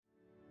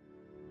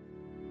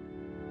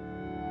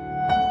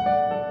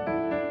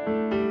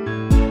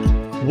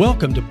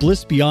Welcome to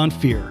Bliss Beyond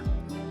Fear.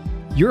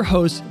 Your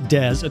hosts,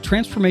 Des, a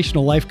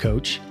transformational life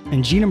coach,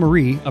 and Gina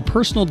Marie, a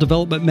personal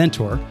development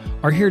mentor,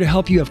 are here to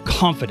help you have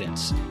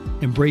confidence,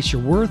 embrace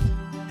your worth,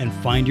 and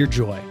find your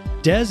joy.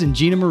 Des and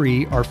Gina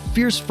Marie are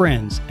fierce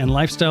friends and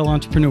lifestyle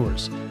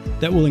entrepreneurs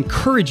that will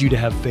encourage you to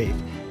have faith,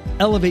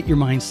 elevate your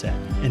mindset,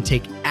 and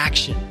take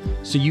action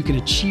so you can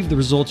achieve the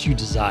results you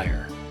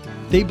desire.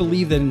 They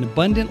believe that an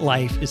abundant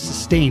life is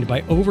sustained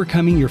by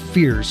overcoming your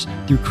fears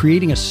through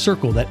creating a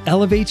circle that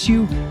elevates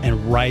you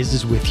and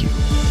rises with you.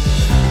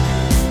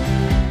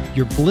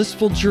 Your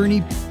blissful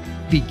journey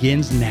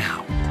begins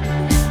now.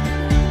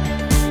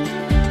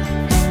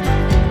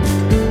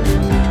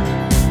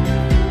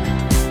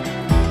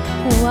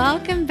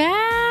 Welcome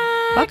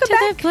back to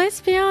the Bliss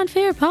Beyond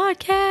Fear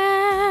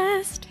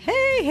podcast.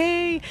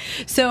 Hey.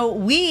 So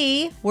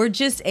we were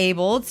just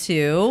able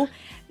to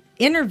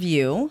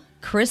interview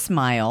Chris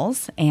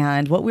Miles,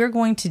 and what we're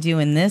going to do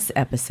in this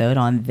episode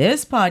on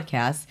this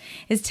podcast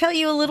is tell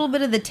you a little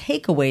bit of the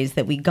takeaways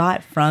that we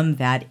got from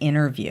that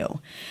interview.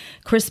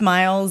 Chris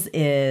Miles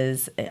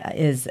is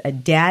a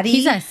daddy.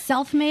 He's a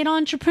self-made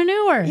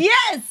entrepreneur.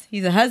 Yes,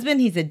 he's a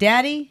husband. He's a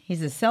daddy.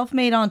 He's a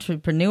self-made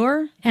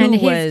entrepreneur who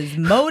was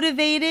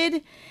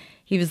motivated.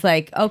 He was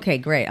like, "Okay,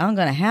 great. I'm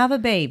going to have a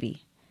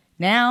baby.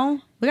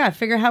 Now we got to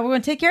figure out how we're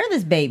going to take care of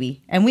this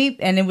baby." And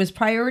it was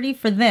priority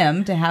for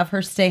them to have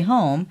her stay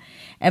home.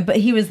 But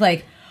he was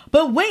like,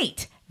 "But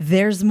wait,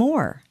 there's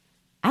more.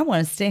 I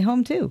want to stay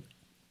home too."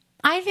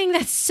 I think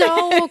that's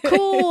so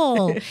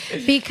cool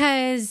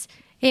because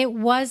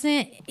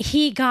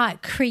he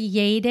got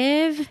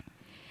creative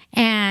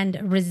and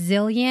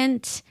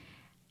resilient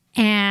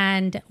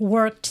and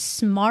worked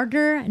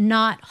smarter,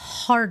 not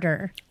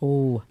harder.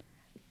 Oh.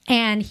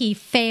 And he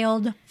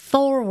failed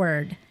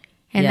forward.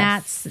 And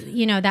yes.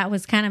 that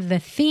was kind of the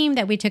theme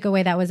that we took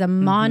away. That was a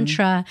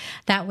mantra.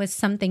 That was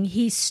something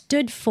he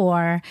stood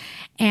for.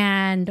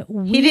 And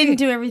he didn't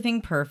do everything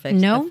perfect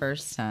the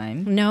first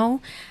time. No,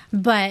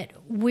 but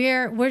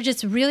we're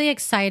just really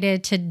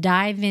excited to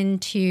dive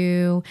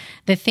into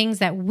the things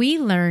that we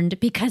learned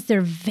because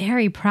they're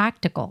very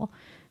practical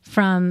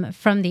from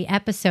the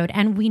episode.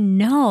 And we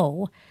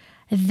know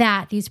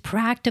that these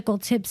practical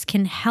tips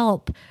can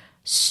help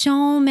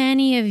so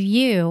many of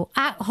you,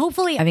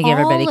 hopefully I think all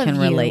everybody of can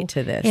you relate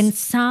to this in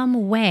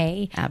some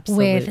way.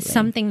 Absolutely. With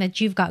something that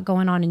you've got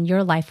going on in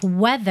your life,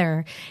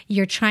 whether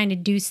you're trying to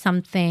do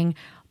something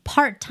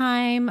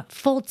part-time,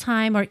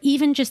 full-time, or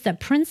even just the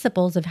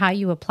principles of how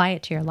you apply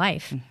it to your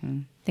life.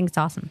 I think it's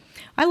awesome.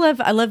 I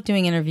love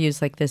doing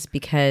interviews like this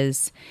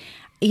because,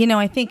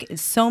 I think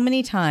so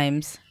many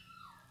times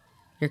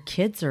your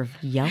kids are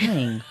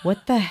yelling.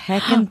 What the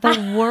heck in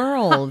the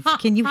world?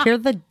 Can you hear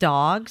the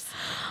dogs?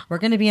 We're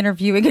going to be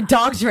interviewing a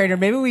dog trainer.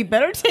 Maybe we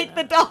better take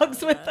the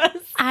dogs with us.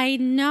 I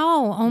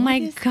know. Oh my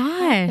gosh.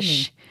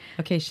 Happening?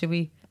 Okay, should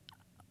we?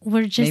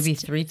 We're just maybe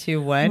 3,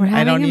 2, 1.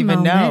 I don't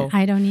even know.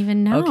 I don't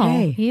even know.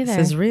 Okay, either.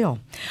 This is real.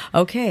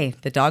 Okay,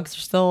 the dogs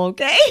are still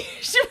okay.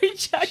 Should we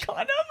check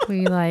on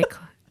them?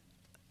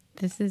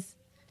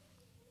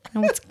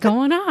 What's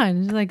going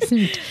on?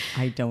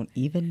 I don't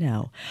even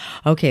know.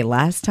 Okay,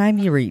 last time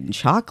you were eating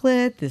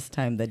chocolate. This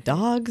time the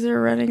dogs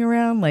are running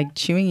around like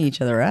chewing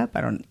each other up.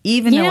 I don't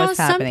even know what's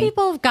happening. Some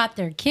people have got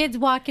their kids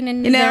walking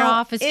into their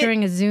office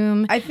during a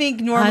Zoom. I think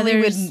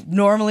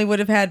normally would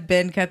have had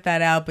Ben cut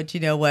that out, but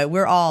you know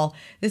what?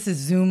 This is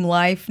Zoom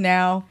life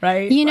now,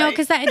 right?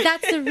 Because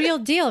that's the real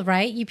deal,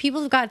 right?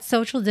 People have got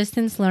social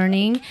distance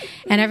learning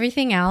and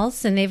everything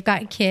else, and they've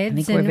got kids.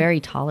 I think we're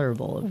very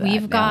tolerable of that.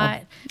 We've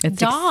got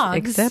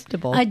dogs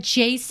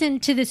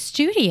adjacent to the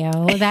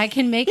studio that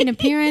can make an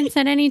appearance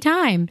at any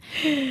time.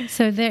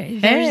 So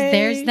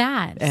there's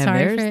that. And Sorry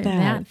there's for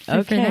that.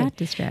 For that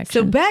distraction.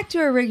 So back to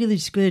our regularly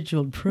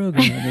scheduled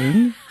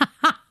programming.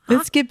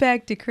 Let's get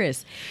back to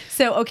Chris.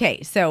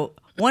 So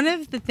one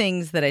of the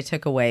things that I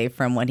took away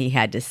from what he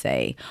had to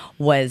say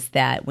was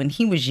that when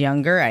he was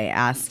younger, I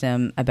asked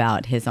him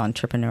about his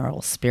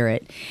entrepreneurial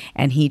spirit,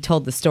 and he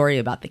told the story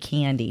about the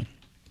candy.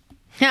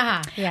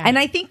 Yeah. And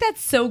I think that's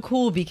so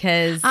cool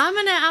because I'm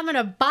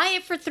gonna buy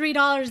it for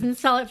 $3 and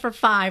sell it for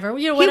 $5 or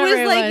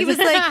whatever. He was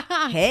like,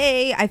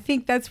 hey, I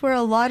think that's where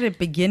a lot of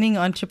beginning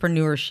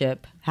entrepreneurship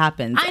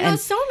happens. I know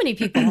so many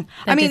people.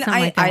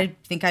 I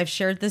think I've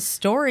shared this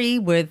story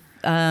with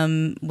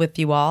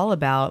you all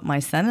about my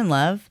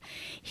son-in-law.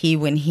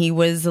 When he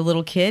was a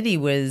little kid, he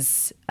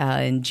was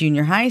in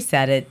junior high,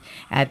 sat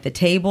at the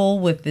table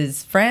with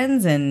his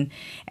friends, and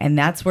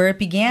that's where it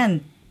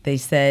began. They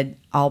said,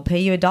 "I'll pay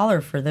you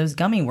 $1 for those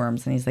gummy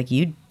worms." And he's like,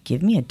 "You'd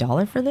give me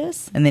 $1 for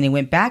this?" And then he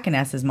went back and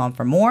asked his mom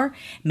for more,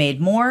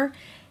 made more,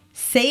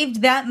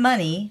 saved that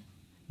money,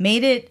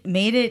 made it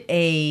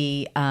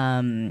a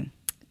kind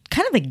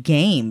of a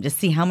game to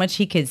see how much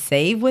he could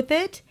save with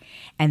it.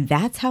 And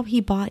that's how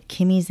he bought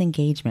Kimmy's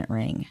engagement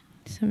ring.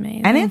 It's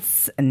amazing. And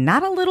it's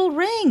not a little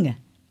ring.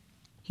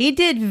 He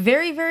did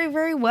very, very,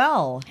 very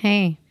well.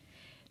 Hey.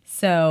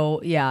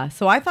 So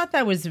I thought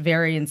that was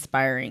very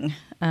inspiring.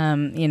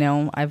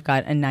 I've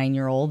got a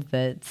 9-year-old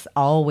that's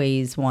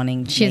always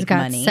wanting to She's make got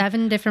money.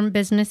 7 different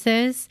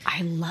businesses.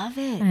 I love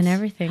it. And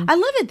everything. I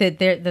love it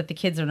that the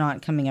kids are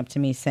not coming up to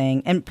me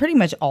saying, and pretty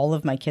much all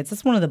of my kids,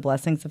 that's one of the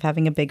blessings of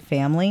having a big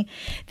family.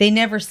 They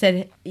never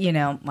said,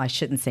 I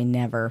shouldn't say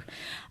never.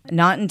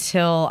 Not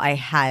until I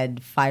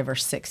had 5 or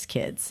 6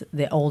 kids,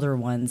 the older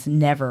ones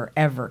never,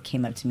 ever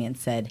came up to me and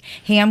said,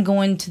 hey, I'm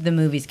going to the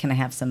movies. Can I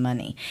have some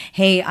money?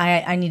 Hey,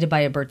 I need to buy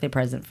a birthday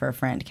present for a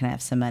friend. Can I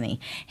have some money?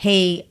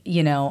 Hey,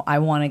 I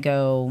want to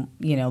go,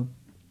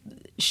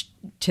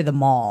 to the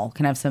mall.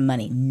 Can I have some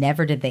money?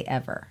 Never did they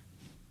ever.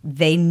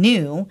 They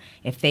knew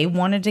if they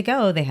wanted to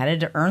go, they had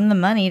to earn the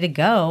money to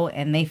go,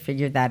 and they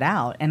figured that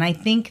out. And I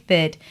think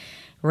that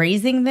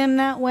raising them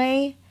that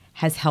way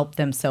has helped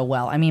them so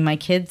well. I mean, my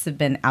kids have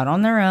been out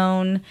on their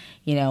own,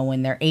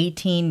 when they're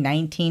 18,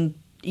 19,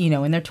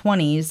 in their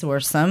 20s,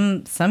 where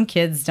some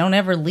kids don't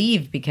ever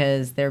leave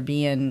because they're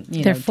being,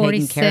 they're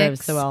taken care of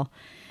so well.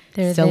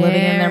 They're still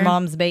living in their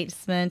mom's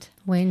basement.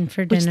 Waiting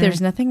for dinner. Which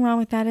there's nothing wrong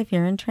with that if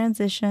you're in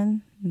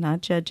transition.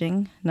 Not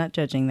judging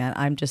that.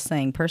 I'm just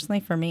saying, personally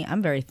for me,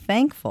 I'm very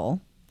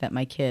thankful that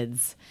my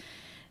kids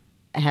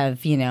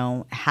have,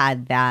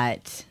 had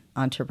that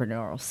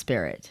entrepreneurial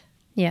spirit.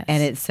 Yes.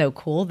 And it's so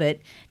cool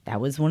that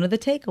was one of the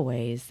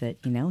takeaways that,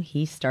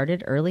 he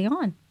started early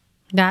on.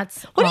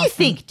 That's What awesome. do you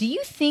think? Do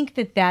you think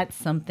that that's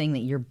something that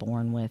you're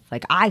born with?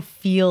 Like, I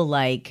feel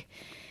like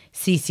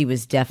Cece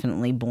was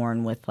definitely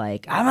born with,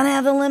 like, I'm going to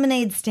have the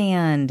lemonade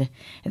stand,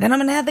 and then I'm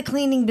going to have the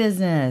cleaning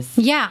business.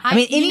 Yeah. I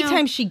mean,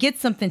 anytime she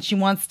gets something, she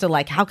wants to,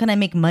 like, how can I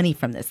make money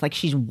from this? Like,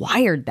 she's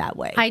wired that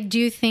way. I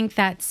do think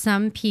that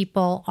some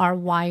people are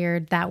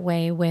wired that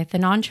way with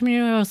an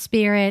entrepreneurial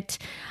spirit,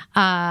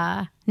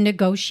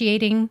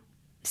 negotiating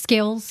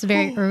skills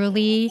very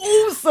early.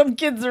 Oh, some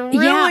kids are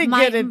really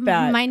good at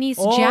that. My niece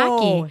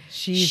Jackie,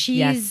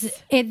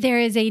 yes. There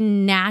is a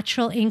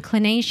natural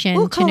inclination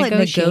We'll to call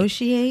negotiate. it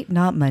negotiate,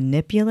 not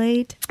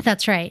manipulate.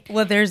 That's right.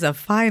 Well, there's a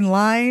fine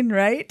line,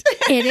 right?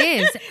 It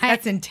is.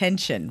 That's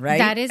intention, right?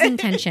 That is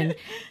intention.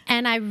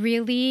 And I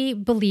really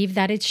believe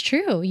that it's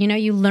true.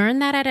 You learn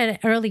that at an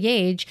early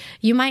age.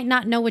 You might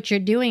not know what you're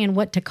doing and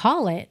what to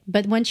call it,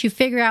 but once you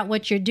figure out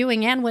what you're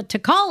doing and what to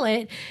call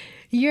it,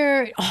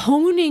 you're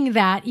honing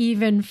that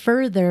even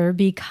further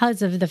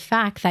because of the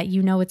fact that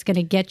it's going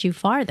to get you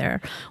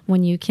farther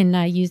when you can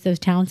use those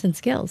talents and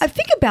skills.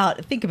 Think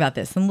about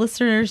this, and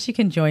listeners, you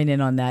can join in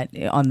on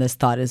this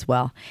thought as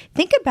well.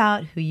 Think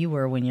about who you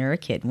were when you were a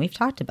kid, and we've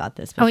talked about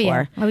this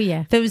before. Oh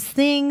yeah. Those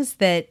things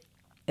that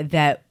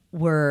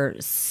were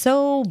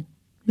so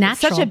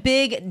natural. Such a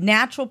big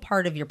natural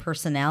part of your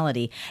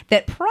personality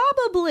that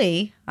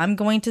probably, I'm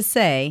going to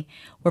say,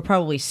 were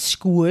probably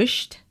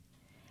squished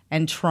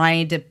and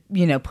trying to,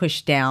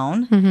 push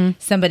down. Mm-hmm.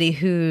 Somebody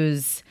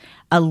who's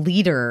a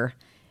leader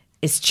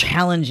is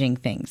challenging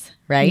things,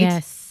 right?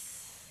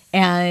 Yes.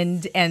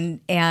 And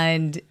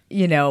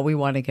we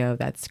want to go,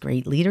 that's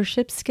great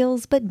leadership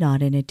skills, but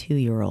not in a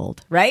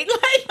 2-year-old, right?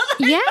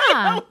 Yeah.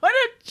 I want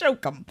to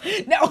choke them.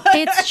 No.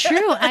 It's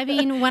true. I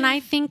mean, when I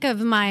think of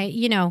my,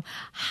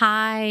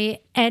 high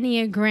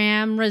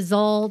Enneagram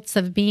results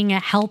of being a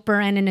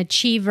helper and an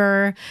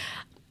achiever,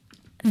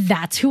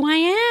 that's who I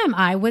am.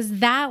 I was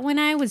that when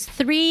I was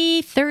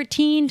 3,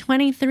 13,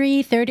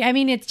 23, 30. I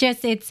mean,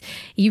 it's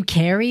you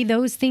carry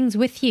those things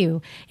with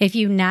you. If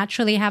you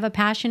naturally have a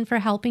passion for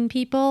helping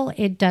people,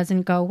 it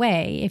doesn't go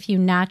away. If you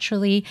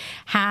naturally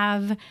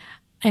have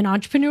an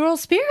entrepreneurial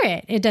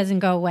spirit, it doesn't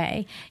go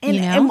away.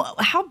 And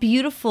how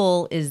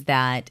beautiful is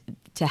that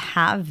to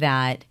have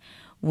that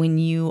when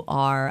you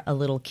are a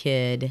little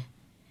kid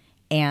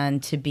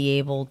and to be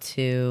able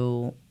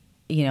to,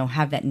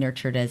 have that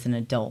nurtured as an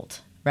adult.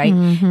 Right.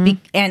 Mm-hmm.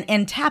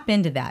 And tap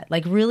into that,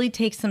 like really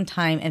take some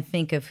time and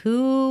think of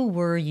who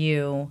were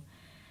you,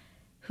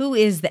 who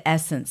is the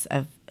essence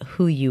of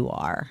who you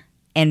are,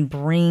 and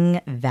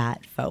bring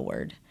that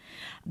forward.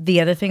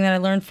 The other thing that I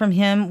learned from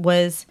him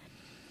was,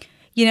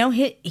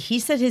 he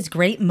said his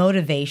great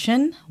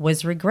motivation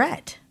was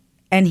regret,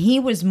 and he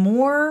was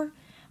more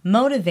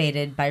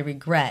motivated by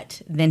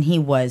regret than he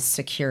was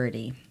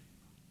security.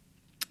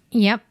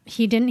 Yep,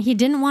 he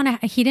didn't want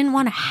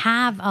to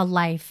have a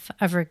life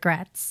of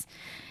regrets.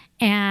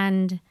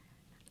 And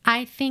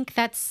I think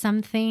that's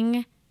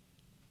something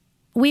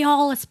we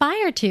all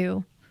aspire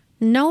to.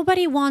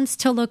 Nobody wants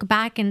to look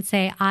back and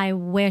say, I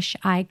wish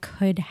I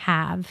could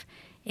have,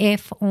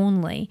 if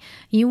only.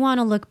 You want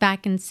to look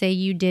back and say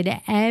you did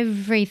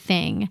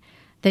everything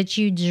that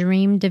you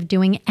dreamed of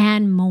doing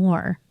and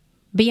more,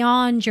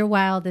 beyond your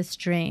wildest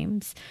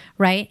dreams,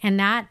 right? And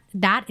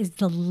that is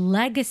the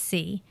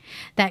legacy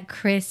that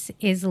Chris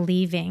is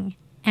leaving.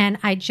 And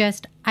I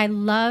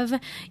love,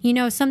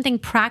 something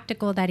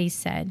practical that he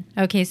said.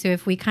 Okay, so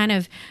if we kind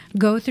of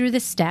go through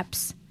the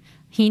steps,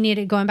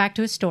 going back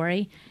to his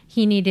story,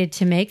 he needed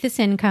to make this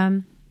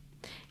income.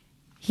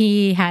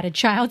 He had a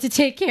child to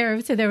take care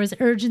of, so there was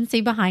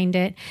urgency behind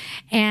it.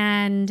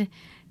 And,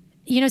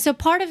 so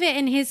part of it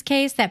in his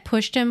case that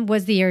pushed him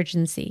was the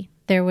urgency.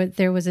 There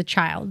was a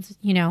child,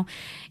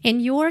 In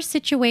your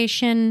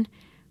situation,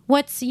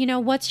 What's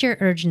your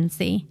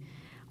urgency?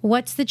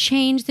 What's the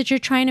change that you're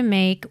trying to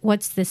make?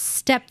 What's the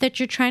step that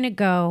you're trying to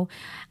go?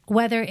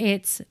 Whether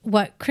it's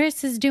what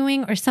Chris is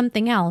doing or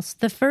something else,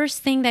 the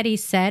first thing that he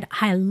said,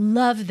 I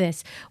love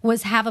this,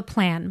 was have a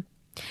plan.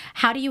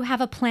 How do you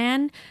have a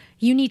plan?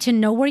 You need to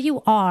know where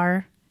you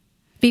are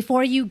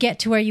before you get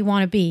to where you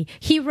want to be.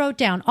 He wrote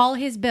down all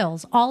his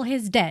bills, all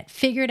his debt,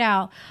 figured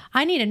out,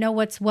 I need to know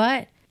what's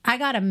what. I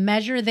got to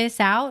measure this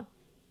out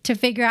to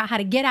figure out how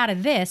to get out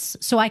of this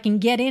so I can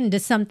get into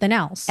something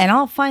else. And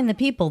I'll find the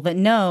people that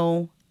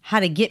know how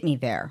to get me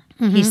there.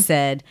 He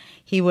said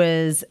he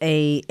was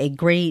a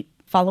great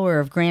follower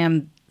of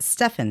Graham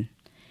Stephan.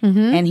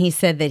 And he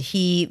said that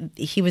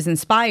he was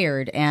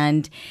inspired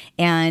and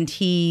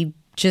he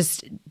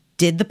just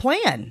did the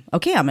plan.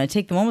 Okay, I'm going to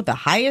take the one with the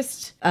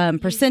highest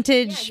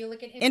percentage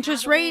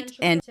interest rate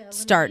and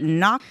start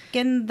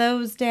knocking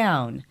those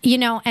down.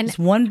 And just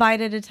one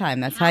bite at a time.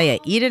 That's how you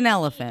eat an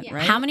elephant,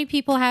 right? How many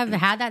people have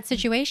had that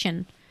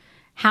situation?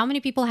 How many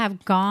people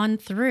have gone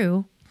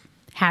through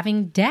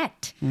having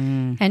debt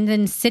and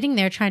then sitting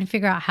there trying to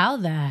figure out, how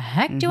the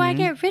heck do I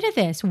get rid of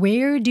this?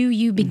 Where do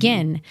you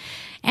begin?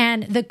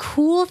 And the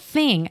cool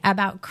thing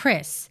about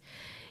Chris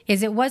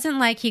is it wasn't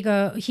like he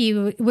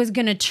was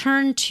going to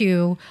turn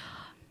to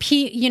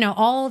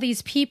all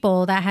these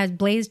people that had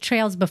blazed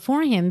trails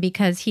before him,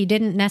 because he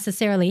didn't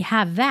necessarily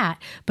have that.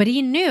 But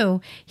he knew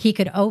he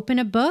could open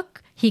a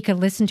book, he could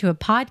listen to a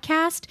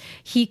podcast,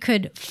 he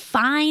could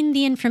find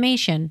the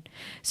information.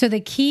 So the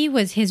key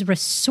was his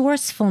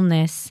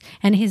resourcefulness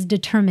and his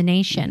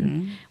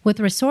determination. With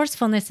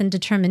resourcefulness and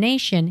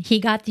determination, he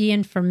got the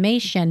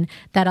information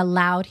that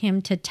allowed him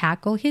to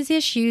tackle his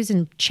issues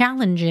and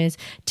challenges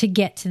to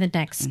get to the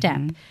next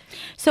step.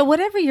 So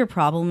whatever your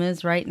problem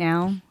is right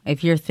now,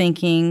 if you're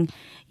thinking,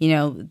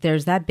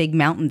 there's that big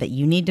mountain that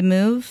you need to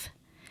move,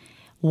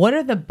 what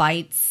are the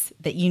bites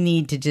that you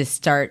need to just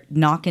start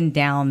knocking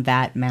down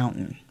that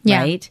mountain,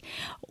 right?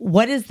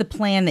 What is the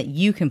plan that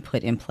you can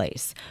put in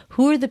place?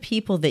 Who are the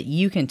people that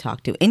you can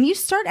talk to? And you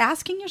start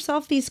asking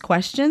yourself these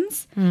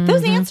questions,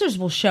 those answers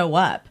will show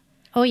up.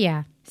 Oh,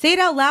 yeah. Say it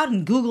out loud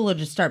and Google will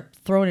just start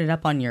throwing it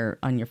up on your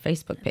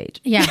Facebook page.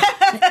 Yeah.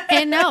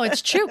 And no,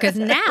 it's true, because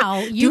now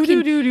you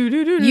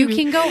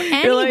can go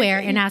anywhere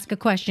and ask a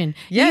question.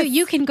 Yes.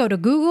 You can go to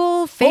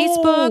Google,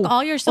 Facebook,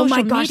 all your social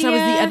media. Oh my gosh, that was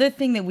the other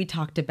thing that we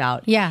talked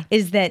about. Yeah.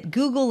 Is that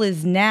Google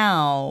is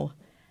now...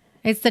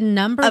 It's the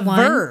number a one.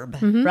 verb,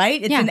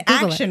 right? It's an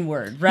Google action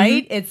word,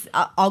 right? It's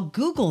I'll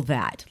Google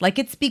that. Like,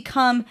 it's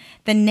become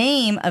the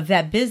name of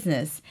that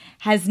business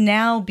has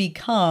now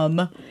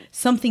become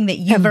something that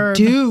you a verb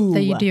do.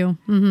 That you do.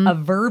 A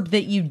verb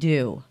that you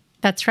do.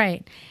 That's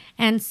right.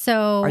 And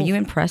so... Are you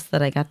impressed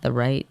that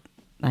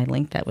I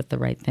linked that with the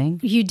right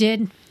thing? You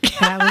did.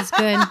 That was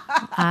good.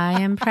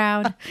 I am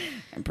proud.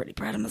 I'm pretty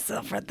proud of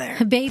myself right there.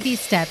 Baby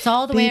steps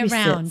all the way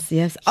around. Steps,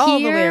 yes, all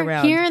the way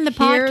around. Here in the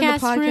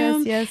podcast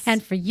room. Yes.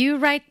 And for you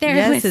right there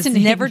yes, listening.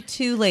 It's never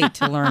too late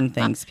to learn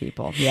things,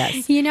 people.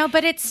 Yes.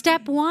 But it's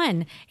step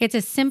one. It's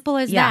as simple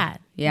as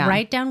that. Yeah.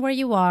 Write down where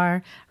you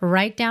are,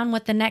 write down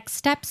what the next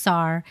steps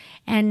are,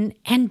 and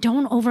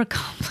don't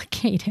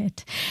overcomplicate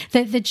it.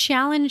 The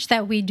challenge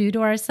that we do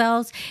to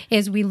ourselves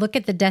is we look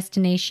at the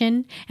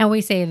destination and we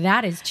say,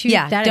 that is too...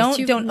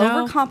 Don't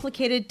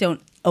overcomplicate it.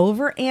 Don't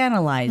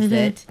overanalyze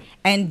it,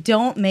 and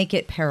don't make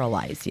it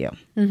paralyze you.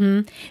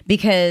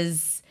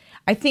 Because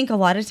I think a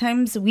lot of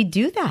times we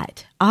do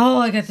that. Oh,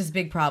 I got this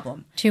big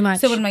problem. Too much.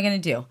 So what am I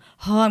going to do?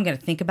 Oh, I'm going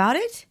to think about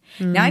it.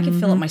 Now I can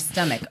feel it in my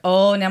stomach.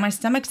 Oh, now my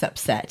stomach's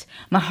upset.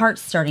 My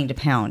heart's starting to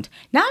pound.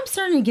 Now I'm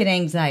starting to get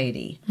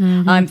anxiety.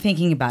 I'm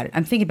thinking about it.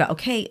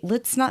 Okay,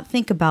 let's not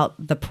think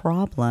about the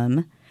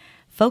problem.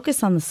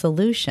 Focus on the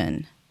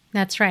solution.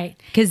 That's right.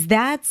 Because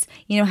that's,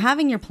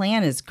 having your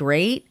plan is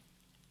great.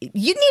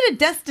 You need a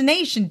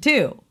destination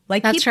too.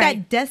 Like, That's keep right.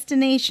 that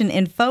destination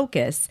in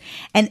focus,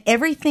 and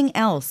everything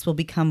else will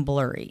become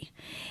blurry.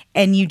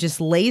 And you just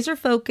laser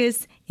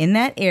focus in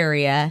that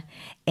area,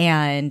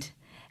 and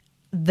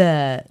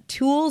the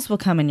tools will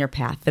come in your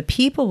path. The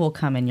people will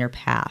come in your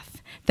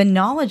path. The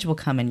knowledge will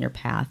come in your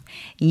path.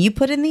 And you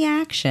put in the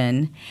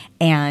action,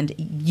 and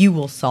you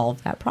will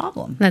solve that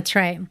problem. That's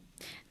right.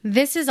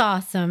 This is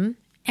awesome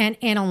and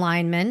in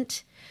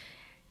alignment.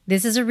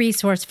 This is a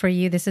resource for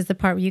you. This is the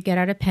part where you get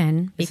out a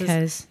pen,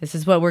 because this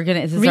is what we're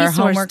gonna. This is our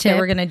homework that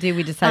we're gonna do.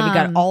 We decided we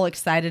got all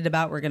excited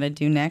about. We're gonna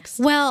do next.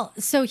 Well,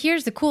 so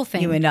here's the cool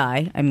thing. You and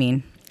I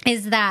mean,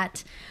 is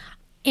that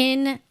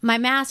in my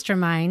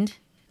mastermind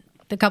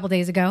a couple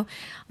days ago,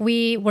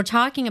 we were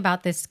talking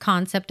about this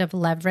concept of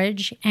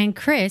leverage, and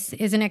Chris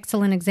is an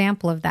excellent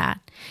example of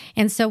that.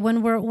 And so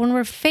when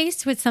we're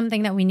faced with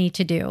something that we need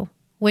to do,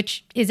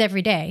 which is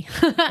every day,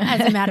 as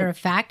a matter of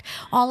fact,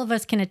 all of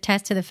us can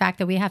attest to the fact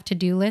that we have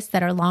to-do lists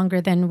that are longer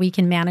than we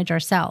can manage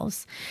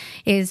ourselves,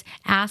 is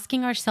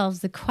asking ourselves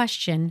the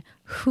question,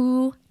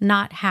 who,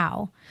 not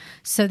how.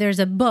 So there's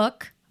a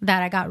book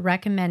that I got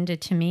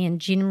recommended to me, and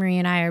Gina Marie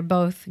and I are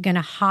both going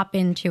to hop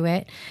into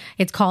it.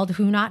 It's called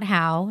Who Not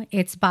How.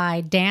 It's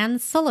by Dan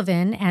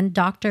Sullivan and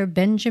Dr.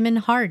 Benjamin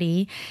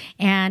Hardy,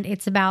 and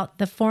it's about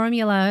the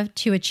formula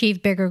to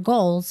achieve bigger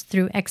goals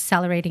through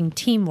accelerating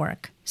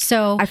teamwork.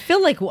 So I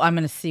feel like I'm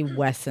going to see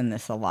Wes in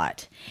this a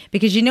lot,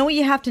 because you know what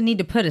you have to need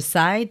to put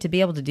aside to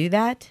be able to do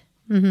that?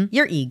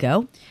 Your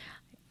ego.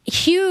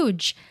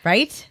 huge,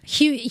 right?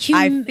 Huge.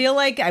 I feel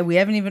like we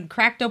haven't even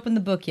cracked open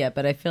the book yet,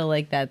 but I feel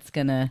like that's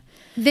gonna.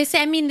 This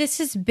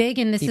is big,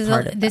 and this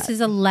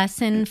is a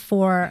lesson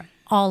for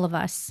all of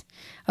us.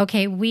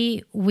 Okay,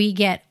 we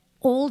get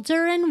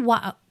older and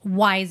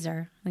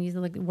wiser. I'll use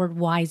the word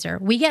wiser.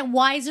 We get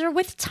wiser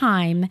with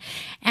time,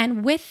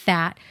 and with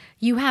that,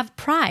 you have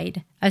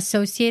pride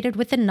associated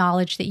with the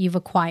knowledge that you've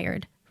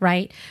acquired.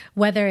 Right?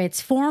 Whether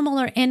it's formal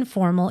or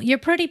informal, you're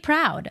pretty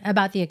proud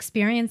about the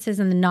experiences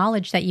and the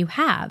knowledge that you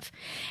have.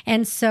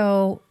 And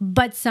so,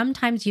 but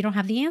sometimes you don't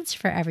have the answer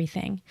for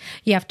everything.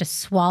 You have to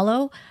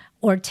swallow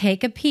or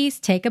take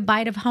a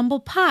bite of humble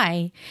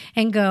pie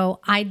and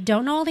go, I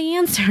don't know all the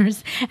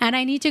answers, and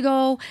I need to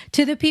go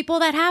to the people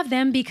that have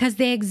them because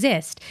they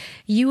exist.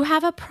 You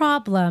have a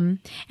problem,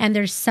 and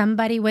there's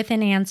somebody with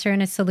an answer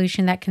and a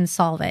solution that can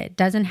solve it. It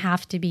doesn't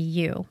have to be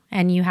you,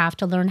 and you have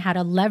to learn how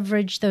to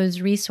leverage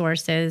those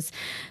resources.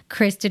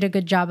 Chris did a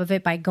good job of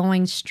it by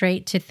going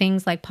straight to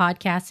things like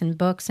podcasts and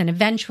books, and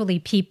eventually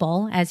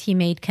people, as he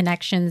made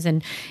connections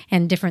and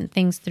different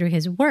things through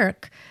his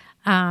work.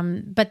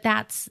 But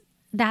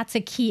that's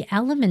a key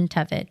element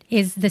of it.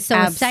 A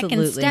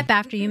second step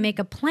after you make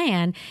a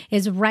plan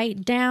is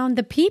write down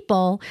the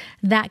people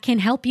that can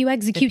help you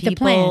execute the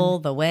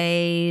plan. The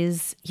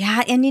ways.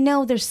 Yeah, and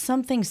there's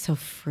something so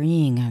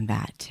freeing on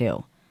that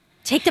too.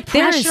 Take the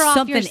pressure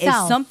off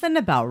yourself. It's something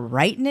about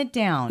writing it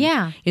down.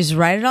 Yeah. You just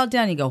write it all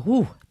down. You go,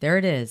 whoo, there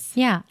it is.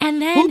 Yeah.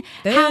 And then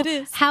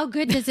how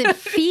good does it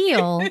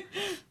feel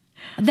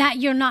that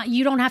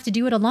you don't have to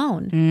do it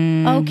alone?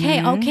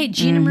 Mm-hmm. Okay,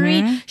 Gina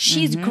Marie,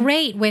 she's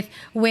great with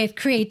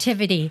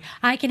creativity.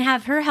 I can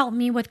have her help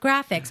me with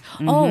graphics.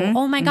 Mm-hmm.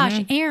 Oh my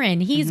gosh,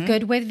 Aaron, he's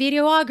good with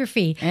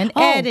videography and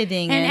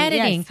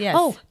editing. Yes.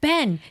 Oh,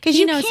 Ben, because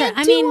you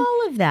can't do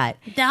all of that.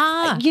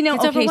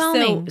 It's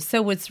overwhelming.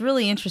 So what's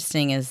really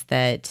interesting is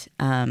that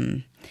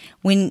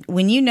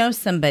when you know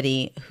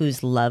somebody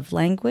whose love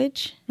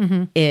language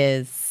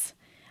is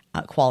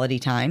quality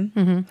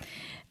time.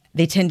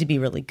 They tend to be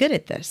really good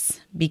at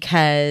this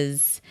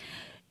because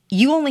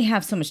you only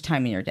have so much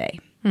time in your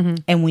day. Mm-hmm.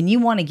 And when you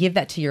want to give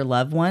that to your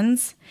loved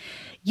ones,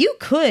 you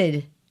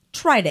could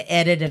try to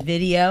edit a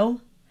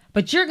video,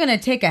 but you're going to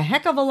take a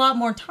heck of a lot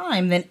more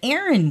time than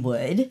Aaron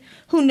would,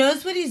 who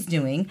knows what he's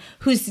doing,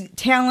 whose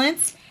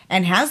talents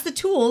and has the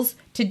tools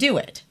to do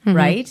it,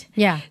 right?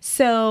 Yeah.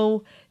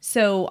 So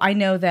I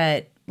know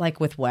that, like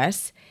with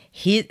Wes,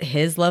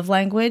 his love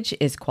language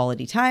is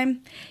quality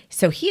time.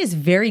 So he is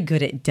very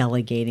good at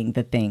delegating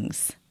the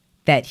things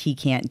that he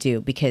can't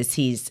do because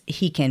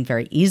he can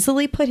very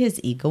easily put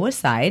his ego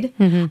aside.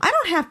 Mm-hmm. I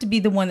don't have to be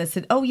the one that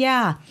said, oh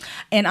yeah,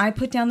 and I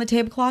put down the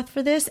tablecloth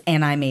for this,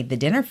 and I made the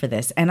dinner for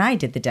this, and I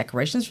did the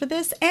decorations for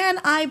this, and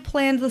I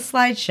planned the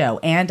slideshow,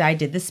 and I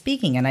did the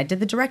speaking, and I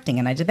did the directing,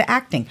 and I did the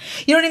acting.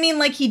 You know what I mean?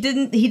 Like he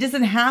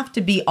doesn't have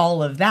to be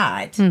all of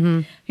that.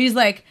 Mm-hmm. He's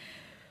like,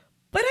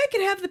 but I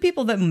can have the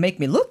people that make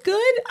me look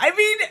good. I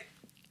mean,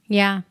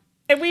 yeah,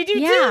 and we do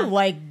too.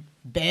 Like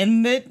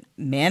Ben that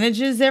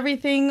manages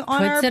everything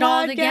on our podcast. Puts it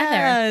all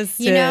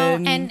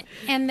together,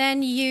 and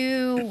then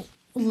you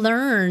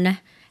learn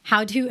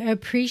how to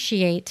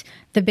appreciate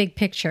the big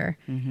picture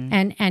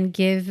and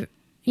give.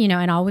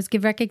 And always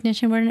give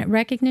recognition where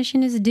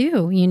recognition is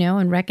due,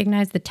 and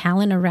recognize the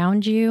talent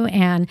around you.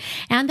 And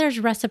there's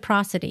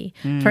reciprocity.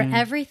 For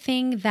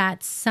everything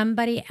that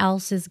somebody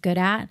else is good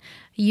at,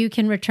 you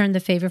can return the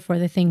favor for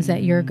the things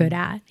that you're good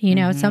at.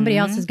 Somebody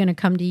else is going to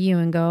come to you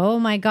and go, oh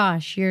my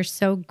gosh, you're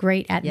so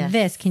great at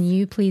this. Can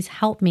you please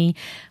help me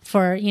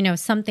for,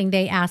 something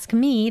they ask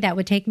me that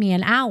would take me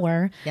an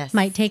hour,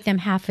 might take them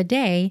half a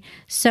day.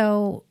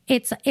 So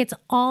it's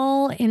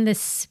all in the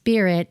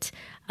spirit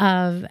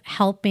of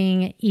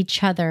helping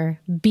each other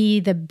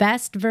be the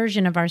best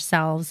version of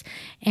ourselves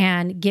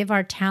and give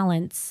our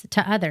talents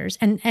to others.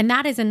 And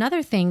that is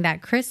another thing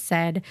that Chris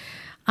said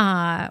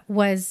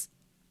was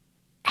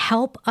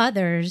help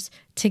others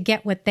to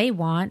get what they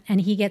want,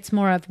 and he gets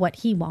more of what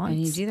he wants.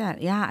 And you do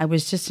that. Yeah, I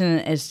was just in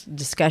a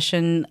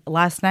discussion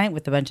last night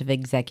with a bunch of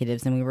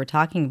executives, and we were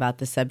talking about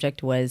the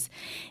subject was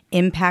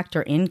impact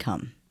or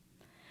income.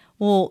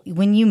 Well,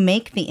 when you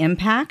make the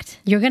impact,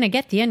 you're going to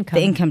get the income.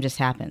 The income just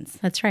happens.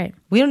 That's right.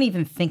 We don't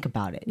even think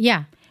about it.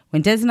 Yeah.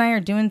 When Des and I are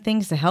doing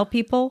things to help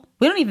people,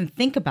 we don't even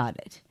think about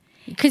it.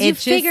 Because you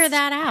figure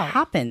that out. It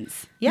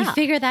happens. Yeah. You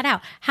figure that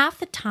out. Half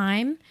the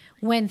time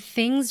when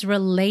things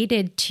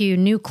related to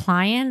new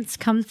clients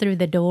come through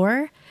the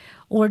door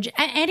or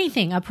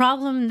anything, a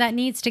problem that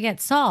needs to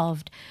get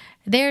solved,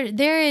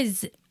 there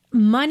is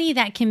money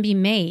that can be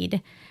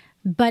made,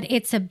 but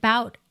it's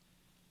about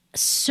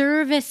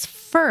service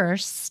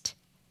first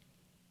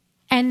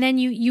And then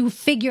you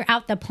figure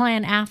out the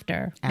plan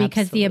after,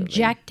 because the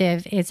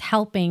objective is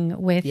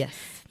helping with,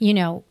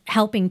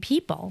 helping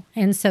people.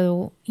 And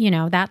so,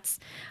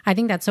 I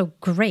think that's so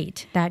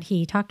great that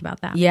he talked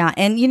about that. Yeah.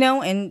 And,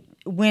 and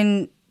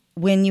when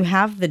you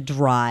have the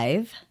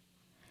drive,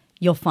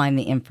 you'll find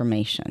the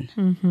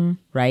information,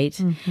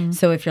 right?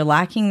 So if you're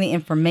lacking the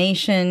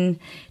information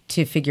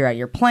to figure out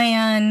your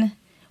plan,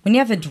 when you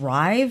have the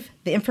drive,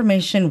 the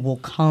information will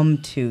come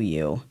to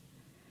you.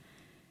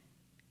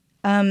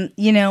 I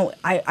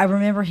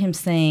remember him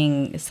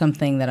saying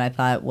something that I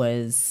thought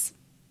was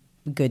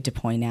good to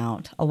point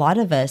out. A lot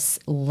of us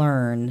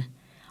learn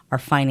our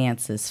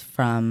finances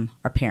from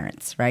our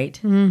parents, right?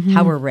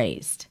 How we're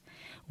raised.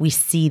 We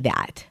see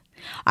that.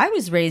 I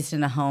was raised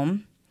in a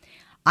home.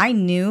 I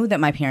knew that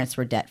my parents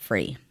were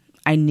debt-free.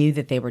 I knew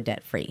that they were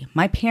debt-free.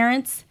 My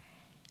parents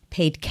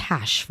paid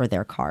cash for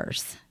their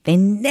cars. They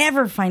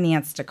never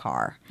financed a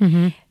car.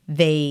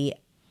 They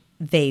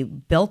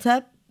built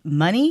up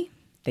money.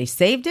 They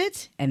saved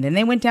it, and then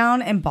they went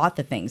down and bought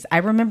the things. I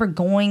remember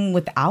going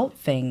without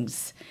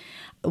things.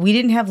 We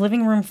didn't have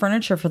living room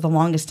furniture for the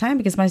longest time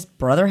because my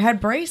brother had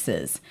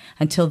braces.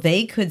 Until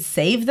they could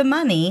save the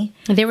money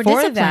they were for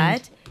disciplined.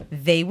 that,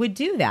 they would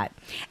do that.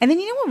 And then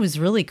what was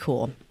really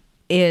cool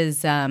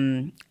is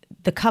the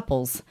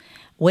couples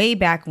way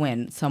back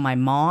when. So my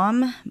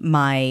mom,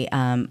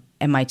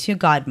 and my two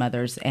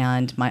godmothers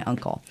and my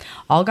uncle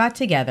all got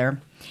together,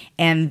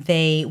 and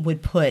they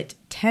would put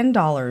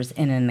 $10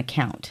 in an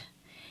account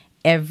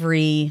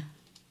every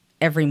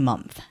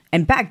month.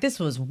 And this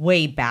was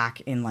way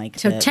back in the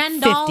 $10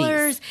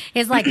 50s.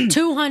 is like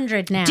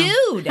 $200 now.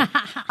 Dude,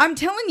 I'm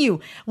telling you.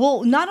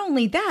 Well, not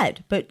only that,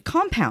 but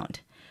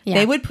compound. Yeah.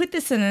 They would put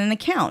this in an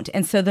account.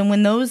 And so then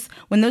when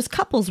those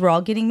couples were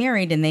all getting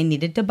married and they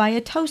needed to buy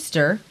a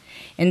toaster,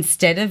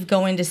 instead of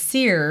going to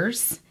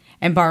Sears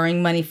and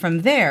borrowing money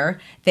from there,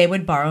 they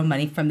would borrow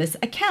money from this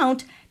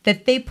account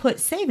that they put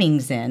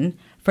savings in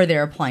for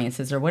their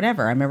appliances or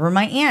whatever. I remember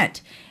my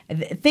aunt,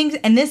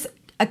 and this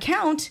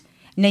account,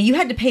 now you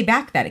had to pay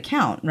back that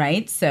account,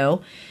 right?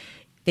 So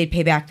they'd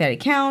pay back that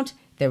account.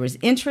 There was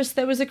interest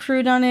that was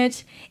accrued on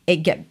it.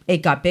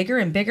 It got bigger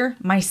and bigger.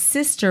 My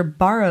sister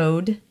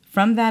borrowed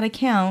from that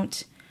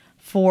account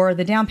for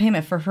the down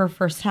payment for her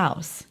first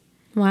house.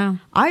 Wow.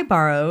 I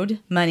borrowed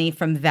money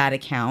from that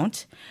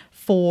account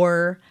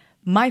for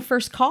my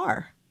first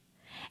car.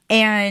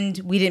 And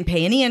we didn't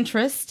pay any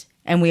interest.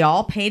 And we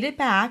all paid it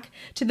back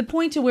to the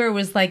point to where it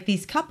was like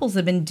these couples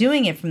have been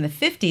doing it from the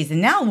 50s. And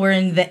now we're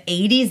in the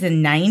 80s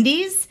and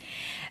 90s.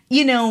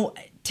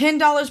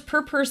 $10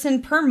 per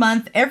person per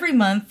month, every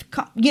month,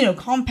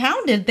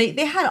 compounded.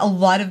 They had a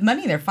lot of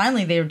money there.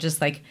 Finally, they were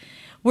just like,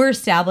 we're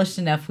established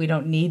enough. We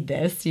don't need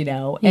this,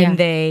 Yeah.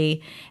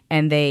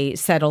 And they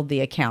settled the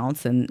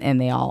accounts and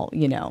they all,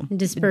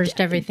 dispersed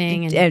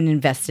everything and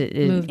invested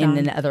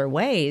in other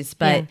ways.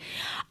 But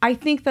I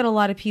think that a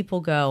lot of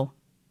people go,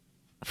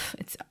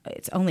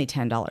 it's only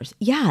 $10.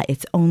 Yeah,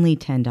 it's only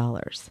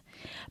 $10.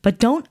 But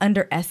don't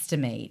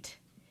underestimate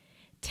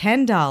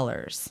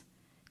 $10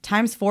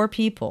 times 4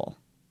 people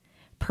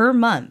per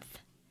month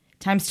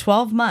times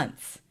 12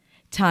 months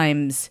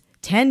times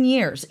 10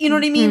 years. You know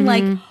what I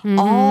mean?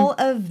 All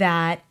of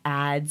that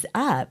adds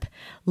up.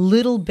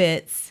 Little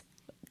bits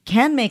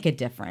can make a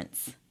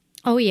difference.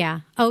 Oh,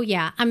 yeah.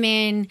 I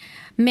mean,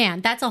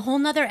 man, that's a whole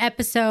nother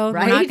episode.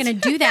 Right? We're not going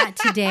to do that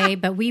today,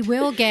 but we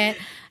will get,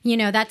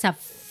 that's a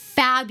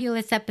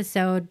fabulous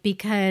episode,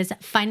 because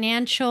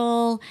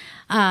financial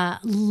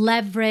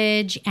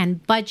leverage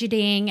and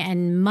budgeting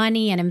and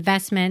money and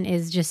investment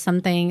is just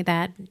something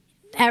that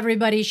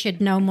everybody should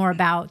know more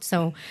about.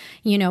 So,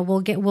 we'll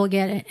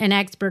get an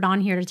expert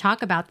on here to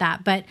talk about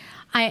that. But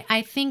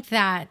I think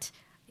that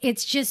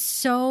it's just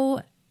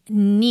so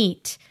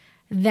neat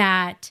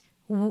that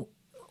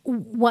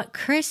what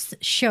Chris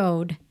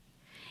showed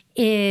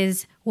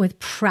is with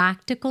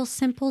practical,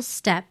 simple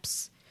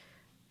steps,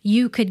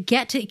 you could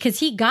get to, because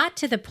he got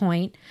to the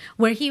point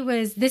where he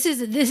was, this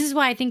is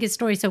why I think his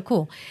story is so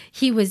cool.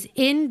 He was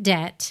in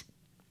debt,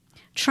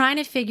 trying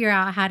to figure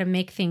out how to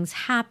make things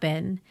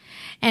happen,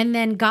 and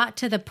then got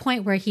to the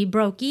point where he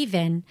broke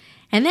even,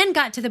 and then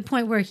got to the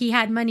point where he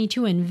had money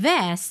to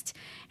invest,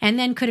 and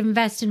then could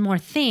invest in more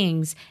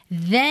things,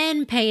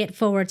 then pay it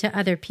forward to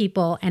other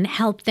people and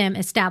help them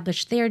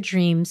establish their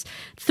dreams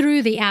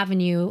through the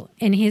avenue,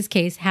 in his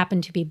case,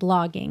 happened to be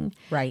blogging.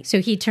 Right.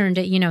 So he turned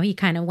it, he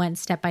kind of went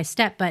step by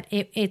step, but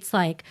it's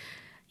like,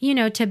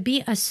 to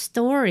be a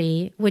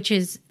story, which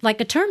is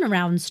like a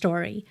turnaround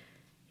story,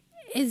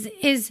 is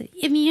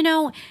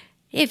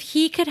if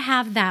he could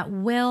have that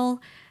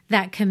will,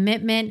 that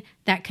commitment,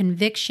 that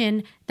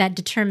conviction, that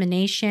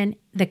determination,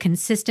 the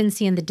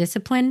consistency and the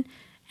discipline,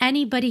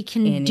 anybody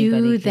can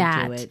do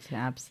that. Do it.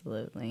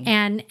 Absolutely.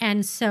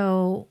 And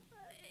so,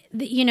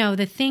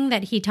 the thing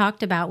that he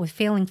talked about with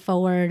failing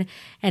forward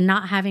and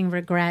not having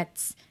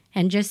regrets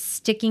and just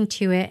sticking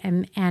to it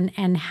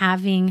and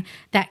having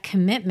that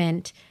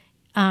commitment,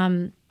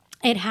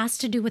 it has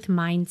to do with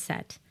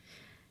mindset.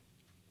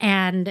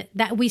 And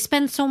that we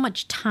spend so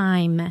much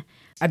time.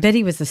 I bet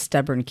he was a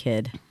stubborn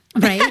kid.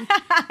 Right?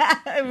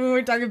 We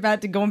were talking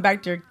about going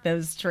back to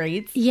those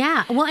traits.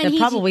 Yeah. Well, and That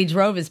probably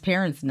drove his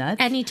parents nuts.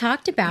 And he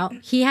talked about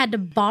he had to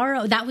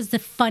borrow. That was the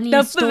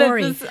funniest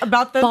story.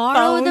 About the borrow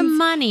phones. the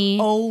money.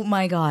 Oh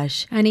my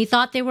gosh. And he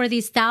thought they were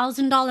these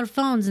 $1,000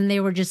 phones and they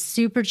were just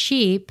super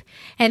cheap.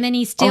 And then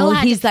he still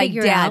had to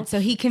figure out. So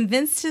he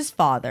convinced his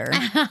father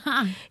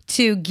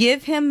to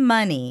give him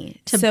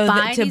money To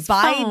buy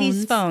buy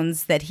these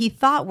phones that he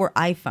thought were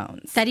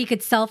iPhones. that he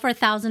could sell for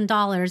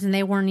 $1,000 and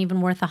they weren't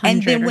even worth $100.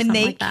 And then when or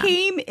they like that.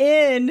 came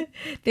in,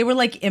 they were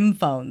like M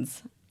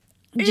phones.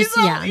 Just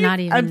not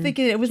even. I'm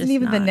thinking it wasn't just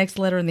even the not. next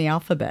letter in the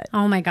alphabet.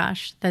 Oh my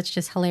gosh, that's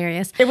just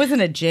hilarious. It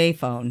wasn't a J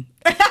phone.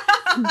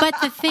 But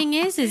the thing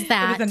is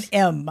that It was an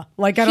M.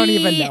 Like I don't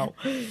even know.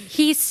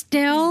 He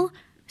still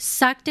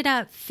sucked it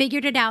up,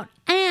 figured it out,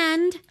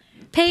 and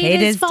paid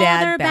his his dad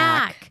father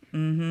back.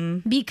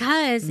 back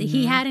because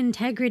he had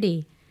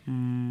integrity.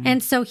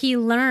 And so he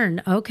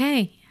learned,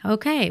 okay,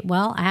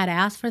 well, I had to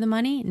ask for the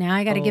money. Now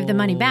I got to give the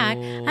money back.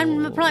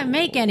 I'm probably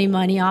make any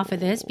money off of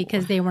this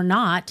because they were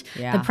not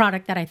Yeah. the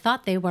product that I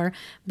thought they were.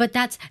 But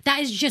that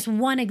is just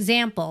one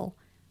example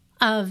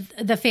of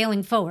the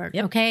failing forward.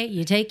 Yep. Okay,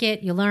 you take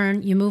it, you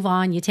learn, you move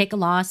on, you take a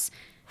loss.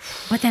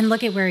 But then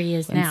look at where he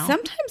is now.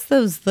 Sometimes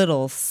those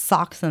little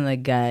socks in the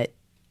gut,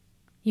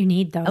 You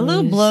need those. a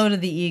little blow to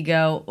the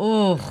ego.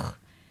 Ugh.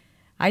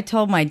 I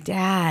told my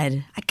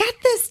dad, I got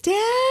this,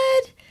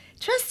 Dad.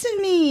 Trust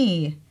in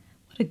me.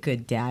 What a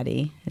good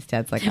daddy. His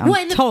dad's like, I'm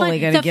Well, the totally fun-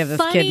 going to the give this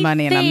funny kid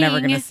money and I'm never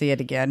going to thing see it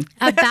again.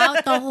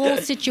 about the whole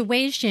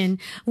situation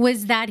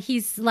was that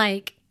he's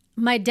like,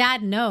 my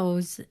dad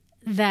knows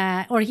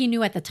that, or he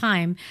knew at the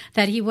time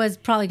that he was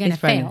probably going to He's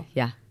friendly. fail.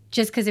 Yeah.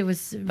 Just because it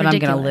was But I'm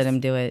ridiculous. going to let him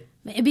do it.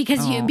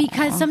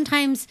 Because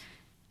sometimes,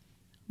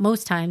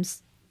 most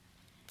times,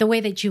 the way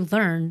that you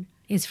learn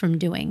is from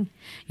doing.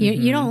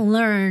 You don't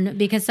learn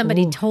because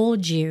somebody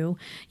told you.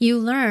 You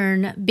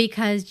learn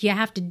because you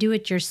have to do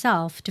it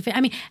yourself. I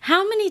mean,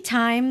 how many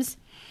times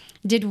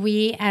did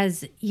we,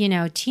 as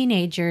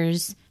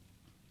teenagers,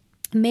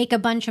 make a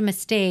bunch of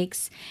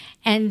mistakes,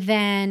 and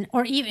then,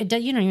 or even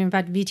you're not even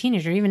about to be a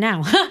teenager, even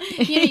now,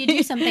 you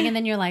do something, and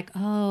then you're like,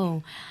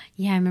 oh.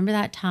 Yeah, I remember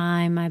that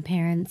time my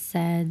parents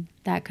said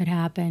that could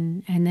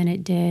happen, and then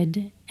it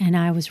did, and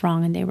I was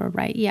wrong and they were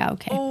right. Yeah,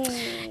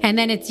 okay. And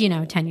then it's,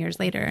 10 years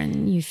later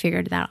and you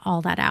figured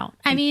all that out.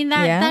 I mean,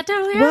 that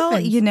totally happens. Well,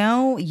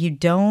 you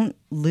don't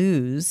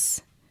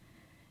lose,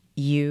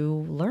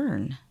 you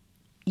learn.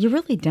 You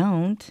really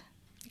don't.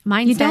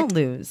 Mindset. You don't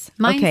lose.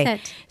 Okay,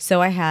 Mindset.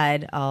 so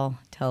I'll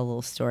tell a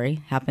little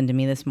story. Happened to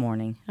me this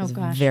morning. It was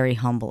gosh. very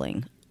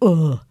humbling.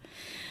 Ugh.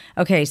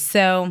 Okay,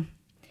 so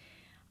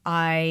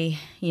I,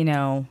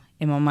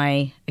 am on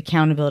my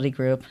accountability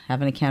group,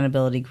 have an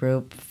accountability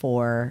group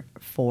for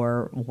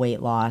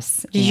weight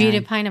loss. Did you eat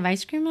a pint of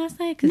ice cream last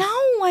night? 'Cause- No,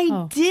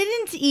 I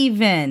didn't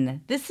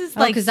even. This is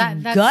like 'cause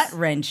that's-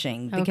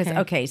 gut-wrenching. Because,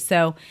 okay,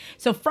 so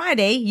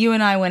Friday, you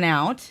and I went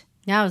out.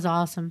 That was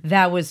awesome.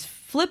 That was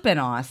flippin'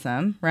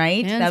 awesome,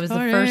 right? Yeah, that was the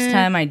sporty. first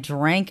time I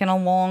drank in a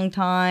long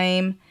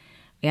time.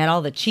 We had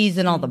all the cheese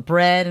and all the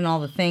bread and all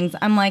the things.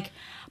 I'm like,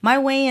 my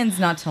weigh-in's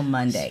not till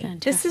Monday.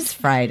 This is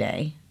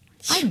Friday.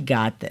 I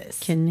got this.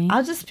 Kidding me?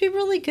 I'll just be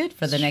really good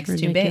for the next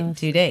ridiculous.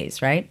 2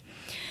 days, right?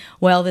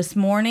 Well, this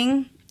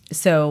morning,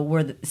 so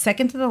we're the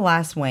second to the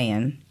last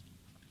weigh-in.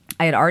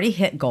 I had already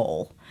hit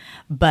goal,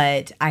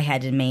 but I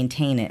had to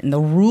maintain it. And the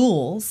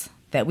rules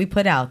that we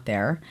put out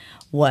there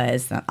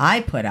was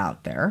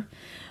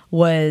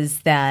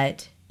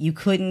that you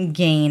couldn't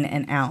gain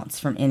an ounce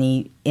from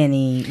any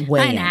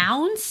weigh-in. An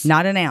ounce?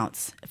 Not an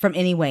ounce from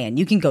any weigh-in.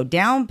 You can go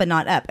down, but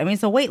not up. I mean,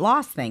 it's a weight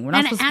loss thing. We're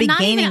not supposed to be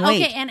gaining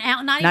weight. Okay, and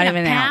not Not even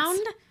even a an pound?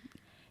 ounce.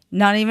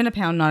 Not even a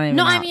pound, not even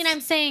No, an ounce. I mean,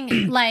 I'm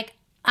saying, like,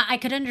 I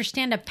could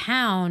understand a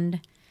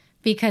pound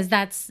because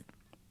that's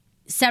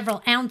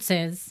several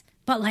ounces,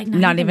 but like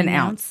not even an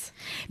ounce.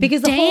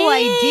 Because the whole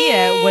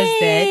idea was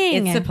that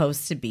it's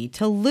supposed to be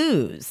to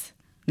lose,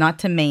 not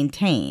to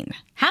maintain.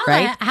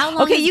 How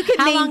long? Okay, you could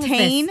how long is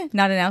maintain, this?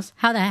 not an ounce.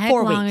 How the heck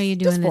 4 long weeks. are you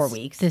doing Just 4 this?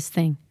 weeks. This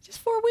thing. Just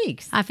 4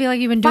 weeks. I feel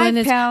like you've been doing 5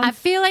 this. pounds. I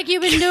feel like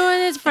you've been doing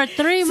this for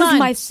 3 This months. is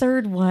my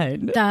third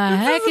one. The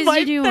heck is my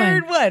you doing?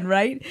 third one,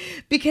 right?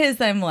 Because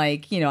I'm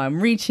like,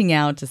 I'm reaching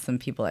out to some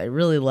people I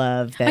really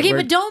love. That Okay, were-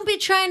 but don't be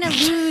trying to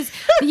lose,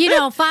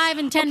 5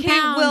 and 10 Okay,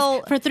 pounds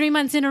well- for 3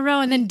 months in a row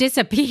and then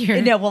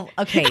disappear. No, well,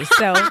 okay.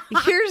 So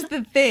here's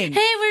the thing.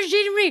 Hey, where's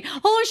Gina Marie?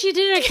 Oh, she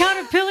did an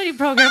accountability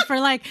program for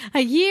like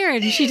a year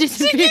and she She keeps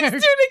disappeared.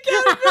 doing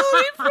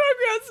accountability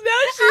programs.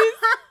 Now she's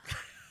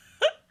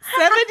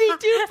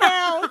 72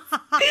 pounds.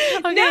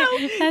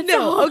 Okay,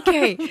 No,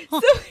 okay. So,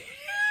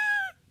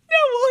 no,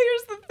 well,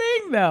 here's the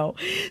thing, though.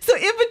 So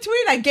in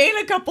between, I gain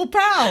a couple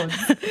pounds.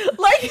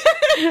 Like,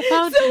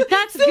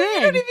 that's so good. You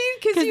know what I mean?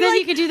 'Cause then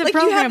you could do the you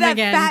program have that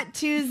again. Fat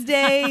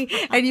Tuesday,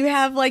 and you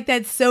have like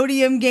that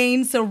sodium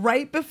gain. So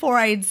right before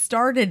I had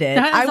started it,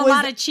 That's I a was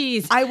lot of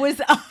cheese. I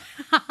was.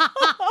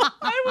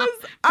 I was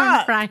From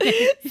up.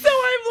 Friday. So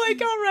I'm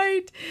like, all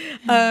right.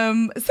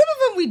 Some of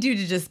them we do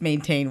to just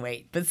maintain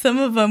weight, but some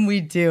of them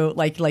we do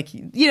like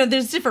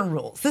there's different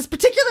rules. This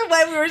particular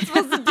one we were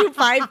supposed to do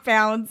 5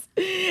 pounds,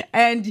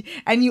 and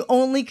you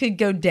only could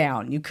go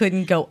down. You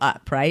couldn't go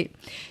up, right?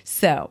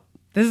 So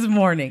this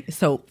morning,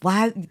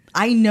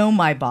 I know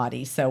my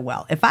body so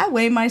well. If I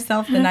weigh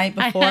myself the night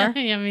before,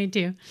 yeah, me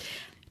too.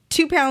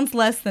 2 pounds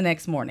less the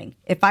next morning.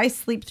 If I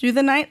sleep through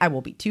the night, I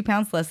will be 2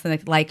 pounds less the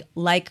next,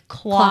 like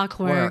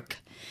clockwork.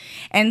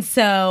 And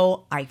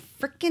so I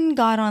freaking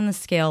got on the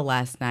scale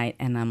last night,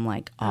 and I'm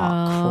like,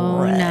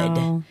 crud.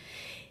 No.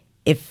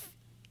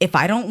 If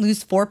I don't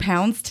lose 4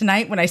 pounds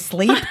tonight when I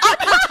sleep,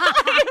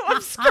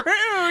 I'm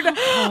screwed.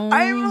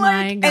 I'm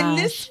like, and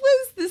this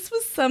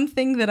was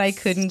something that I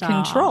couldn't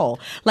control.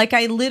 Like,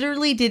 I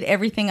literally did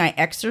everything. I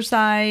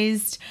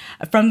exercised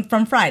from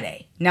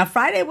Friday. Now,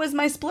 Friday was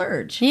my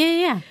splurge.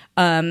 Yeah.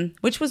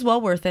 Which was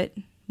well worth it.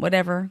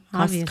 Whatever.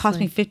 Cost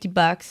me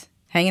 $50.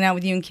 Hanging out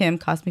with you and Kim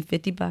cost me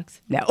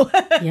 $50. No.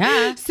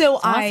 Yeah.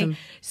 Awesome.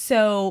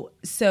 So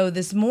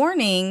this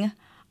morning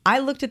I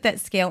looked at that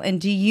scale,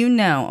 and do you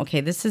know,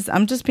 okay,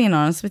 I'm just being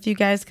honest with you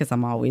guys because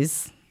I'm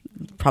always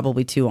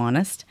probably too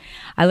honest.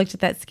 I looked at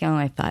that scale and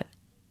I thought,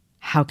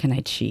 how can I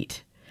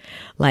cheat?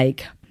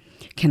 Like,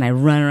 can I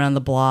run around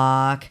the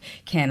block?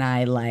 Can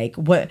I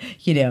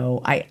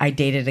I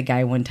dated a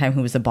guy one time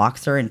who was a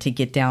boxer, and to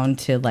get down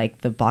to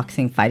like the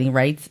boxing fighting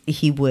rights,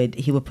 he would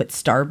put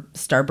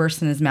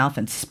Starburst in his mouth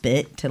and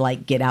spit to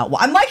like get out.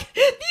 Well, I'm like,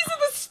 these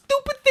are the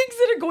stupid things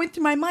that are going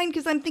through my mind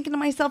because I'm thinking to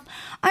myself,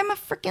 I'm a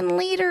freaking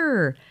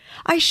leader.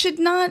 I should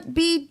not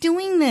be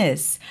doing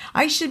this.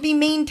 I should be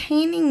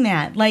maintaining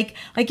that like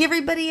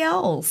everybody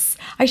else.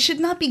 I should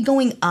not be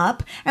going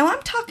up. And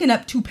I'm talking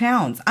up 2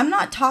 pounds. I'm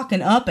not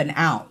talking up an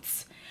ounce.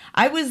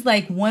 I was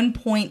like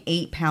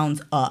 1.8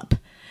 pounds up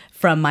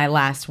from my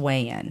last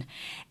weigh-in.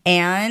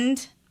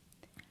 And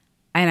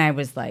I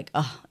was like,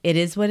 oh, it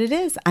is what it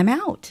is. I'm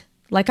out.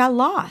 Like, I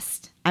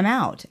lost. I'm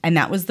out. And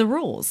that was the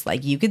rules.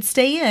 Like, you could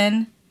stay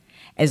in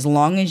as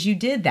long as you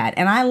did that.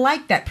 And I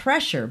like that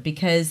pressure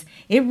because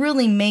it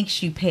really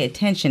makes you pay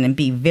attention and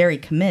be very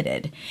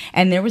committed.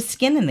 And there was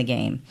skin in the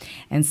game.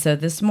 And so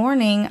this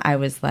morning I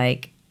was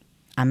like,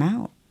 I'm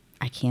out.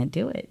 I can't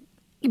do it.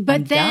 But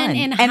I'm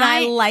then done. And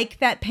I like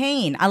that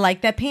pain.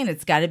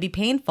 It's got to be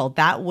painful.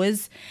 That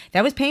was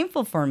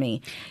painful for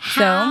me.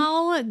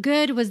 How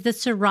good was the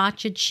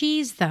sriracha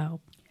cheese though?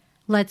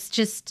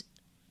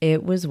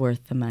 It was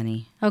worth the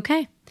money.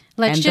 Okay.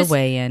 The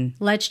weigh-in.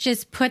 Let's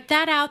just put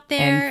that out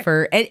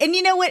there. And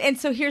you know what? And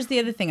so here's the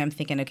other thing I'm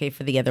thinking, okay,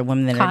 for the other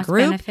women in our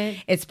group, benefit.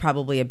 It's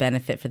probably a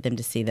benefit for them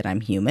to see that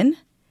I'm human.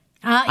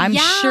 I'm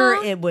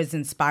sure it was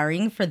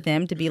inspiring for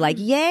them to be like,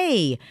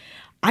 yay,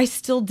 I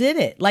still did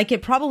it. Like,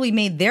 it probably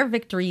made their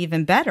victory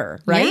even better,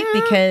 right?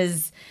 Yeah.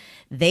 Because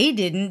they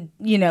didn't,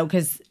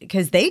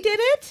 because they did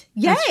it.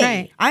 Yay. That's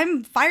right.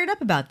 I'm fired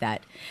up about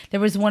that.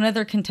 There was one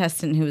other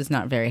contestant who was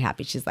not very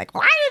happy. She's like,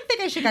 well, I didn't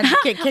think I should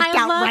get kicked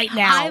out right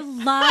now. I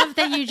love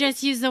that you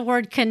just use the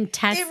word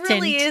contestant. It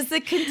really is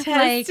a contestant.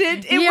 Like,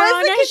 it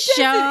was a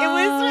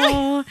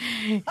show.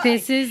 It was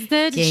This is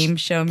the game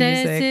show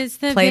music. This is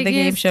the Play the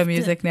game show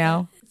music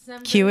now.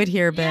 Cue it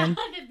here, Ben.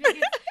 Yeah,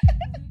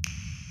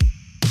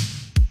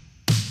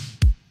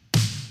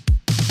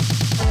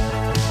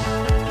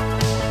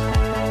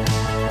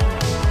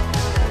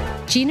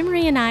 Gina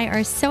Marie and I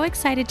are so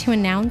excited to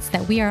announce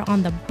that we are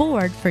on the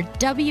board for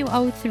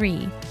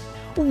WO3.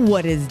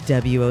 What is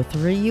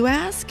WO3, you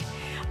ask?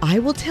 I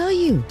will tell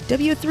you.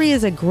 WO3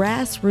 is a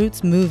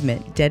grassroots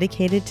movement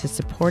dedicated to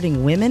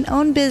supporting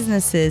women-owned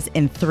businesses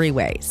in 3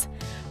 ways: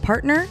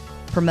 partner,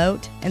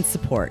 promote, and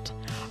support.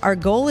 Our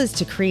goal is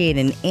to create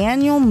an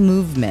annual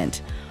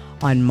movement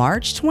on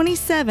March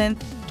 27th,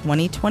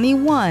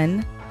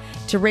 2021,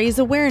 to raise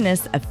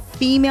awareness of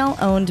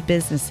female-owned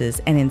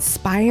businesses and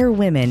inspire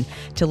women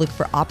to look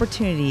for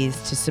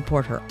opportunities to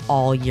support her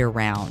all year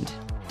round.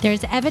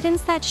 There's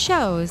evidence that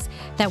shows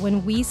that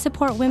when we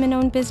support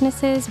women-owned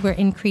businesses, we're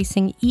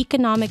increasing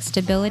economic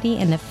stability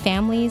in the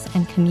families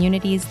and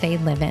communities they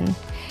live in.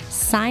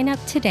 Sign up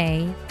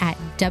today at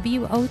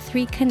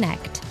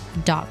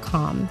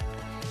wo3connect.com.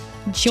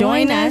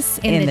 Join us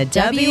in the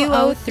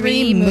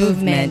WO3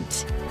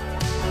 movement.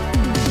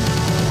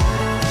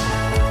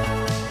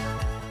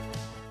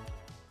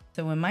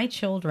 So when my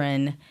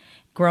children,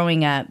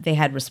 growing up, they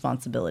had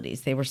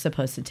responsibilities. They were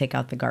supposed to take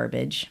out the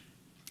garbage.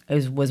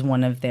 It was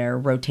one of their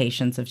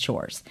rotations of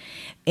chores.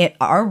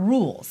 Our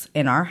rules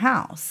in our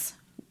house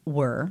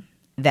were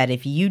that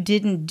if you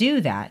didn't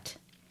do that,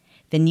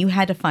 then you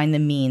had to find the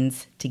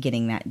means to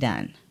getting that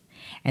done.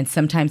 And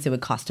sometimes it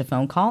would cost a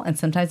phone call, and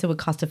sometimes it would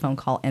cost a phone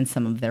call and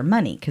some of their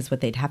money, because what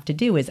they'd have to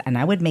do is, and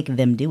I would make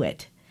them do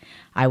it.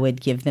 I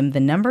would give them the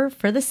number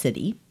for the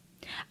city.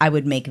 I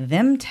would make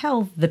them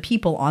tell the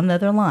people on the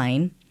other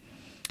line,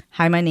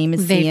 hi, my name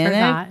is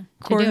Sienna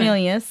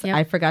Cornelius. Yep.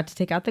 I forgot to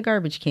take out the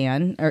garbage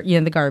can, or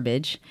the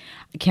garbage.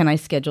 Can I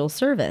schedule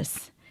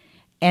service?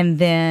 And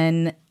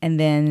then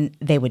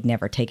they would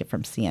never take it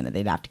from Sienna.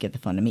 They'd have to give the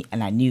phone to me.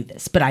 And I knew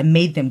this, but I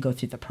made them go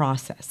through the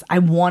process. I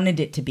wanted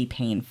it to be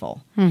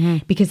painful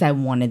because I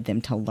wanted them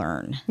to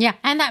learn. Yeah.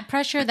 And that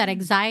pressure, that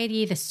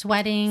anxiety, the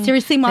sweating.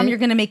 Seriously, Mom, you're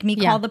going to make me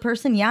call the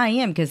person? Yeah, I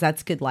am, because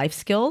that's good life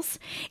skills.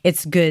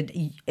 It's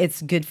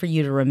good for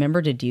you to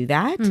remember to do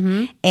that.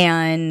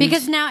 And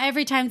because now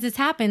every time this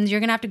happens, you're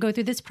going to have to go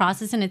through this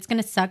process and it's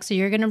going to suck. So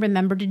you're going to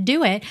remember to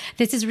do it.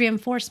 This is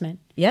reinforcement.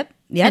 Yep.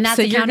 And that's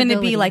so you're going to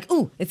be accountability. like,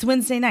 ooh, it's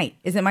Wednesday night.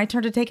 Is it my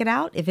turn to take it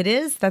out? If it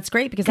is, that's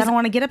great, because I don't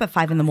want to get up at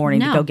 5 a.m. to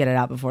go get it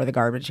out before the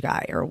garbage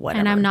guy or whatever.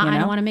 And I'm not, you know? I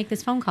don't want to make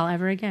this phone call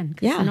ever again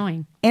because it's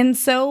annoying. And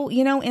so,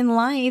 in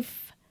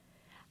life,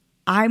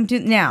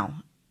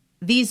 now,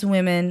 these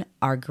women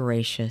are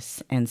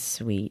gracious and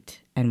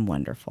sweet and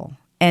wonderful.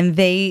 And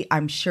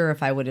I'm sure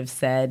if I would have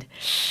said,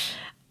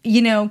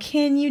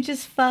 can you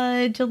just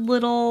fudge a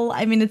little?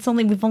 I mean,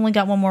 we've only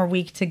got one more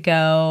week to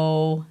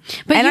go.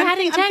 But and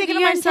you had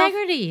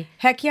integrity.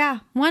 Heck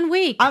yeah. 1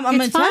 week. I'm going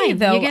to tell you,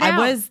 though, You get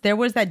out. there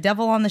was that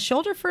devil on the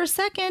shoulder for a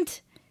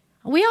second.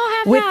 We all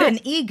have with that. an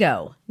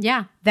ego.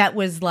 Yeah. That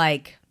was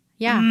like,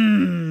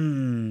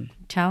 telling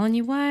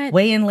you what.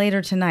 weigh in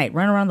later tonight,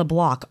 run around the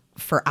block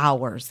for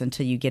hours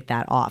until you get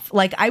that off.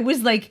 Like, I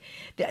was like,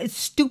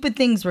 stupid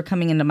things were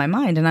coming into my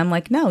mind. And I'm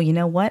like, no, you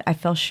know what? I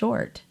fell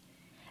short.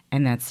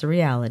 And that's the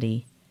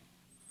reality.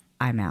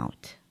 I'm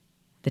out.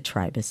 The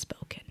tribe has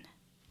spoken.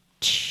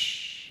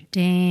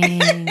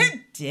 Dang.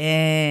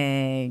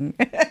 Dang.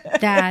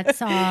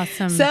 That's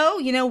awesome. So,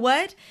 you know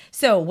what?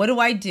 So, what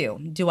do?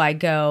 Do I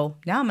go,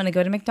 now I'm going to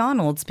go to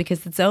McDonald's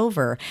because it's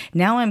over.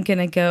 Now I'm going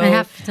to go. I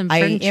have some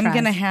French am fries.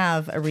 going to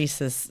have a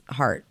Reese's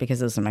Heart because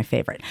those are my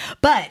favorite.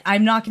 But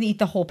I'm not going to eat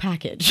the whole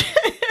package.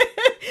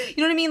 You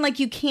know what I mean? Like,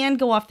 you can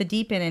go off the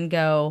deep end and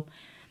go,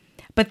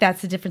 but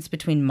that's the difference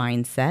between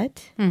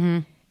mindset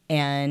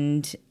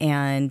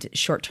and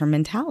short-term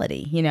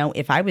mentality.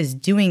 If I was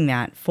doing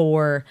that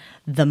for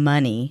the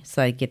money,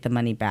 so I get the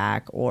money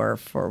back, or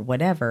for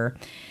whatever,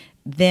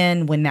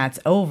 then when that's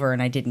over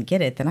and I didn't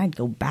get it, then I'd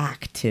go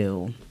back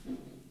to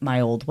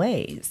my old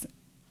ways.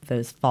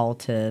 Those fall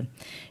to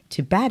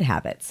bad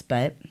habits.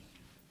 But,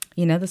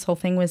 this whole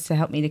thing was to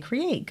help me to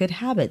create good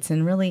habits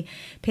and really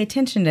pay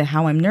attention to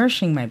how I'm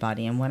nourishing my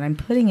body and what I'm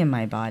putting in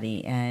my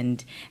body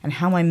and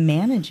how I'm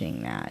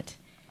managing that.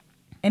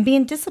 And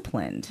being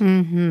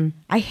disciplined.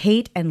 I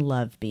hate and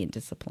love being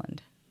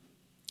disciplined.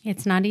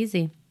 It's not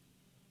easy.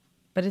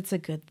 But it's a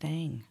good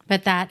thing.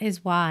 But that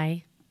is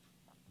why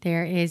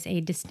there is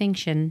a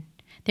distinction.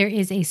 There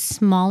is a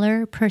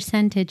smaller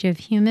percentage of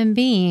human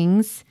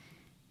beings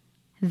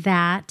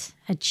that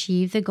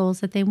achieve the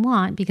goals that they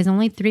want because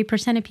only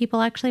 3% of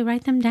people actually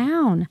write them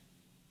down.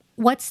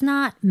 What's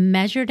not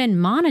measured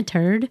and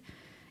monitored,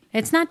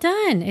 it's not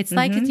done. It's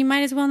like you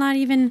might as well not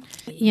even,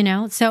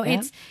 so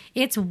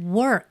it's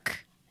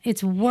work.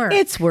 It's work.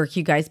 It's work,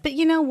 you guys. But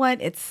you know what?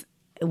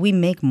 We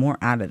make more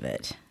out of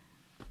it.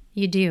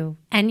 You do.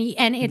 And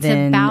it's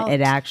than about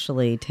it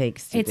actually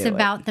takes to it's do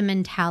about the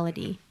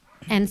mentality.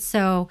 And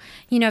so,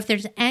 if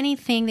there's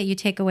anything that you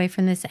take away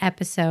from this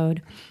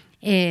episode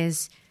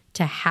is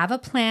to have a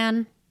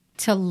plan,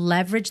 to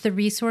leverage the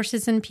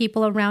resources and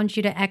people around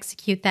you to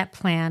execute that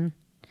plan,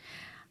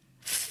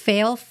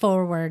 fail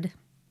forward,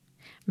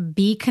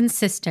 be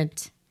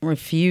consistent.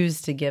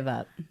 Refuse to give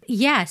up.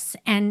 Yes,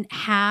 and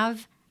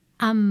have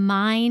a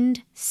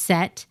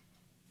mindset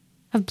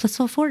of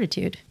blissful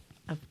fortitude.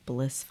 Of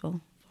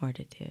blissful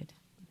fortitude.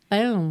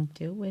 Boom.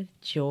 Do it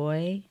with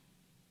joy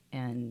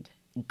and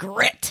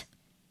grit.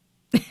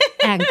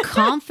 And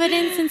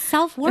confidence and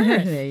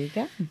self-worth. There you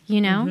go.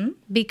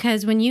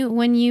 Because when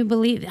you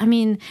believe,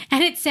 and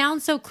it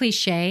sounds so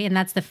cliche, and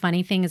that's the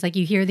funny thing is like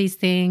you hear these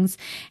things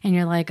and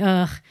you're like,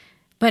 ugh,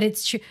 but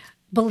it's true.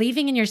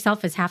 Believing in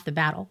yourself is half the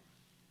battle.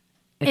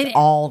 It's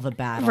all the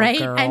battle, right?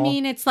 girl.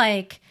 It's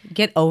like...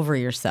 Get over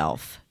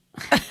yourself.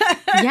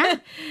 Yeah.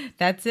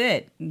 That's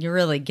it. You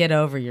really get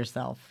over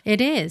yourself.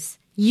 It is.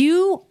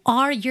 You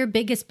are your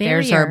biggest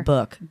barrier. There's our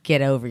book.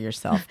 Get over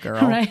yourself,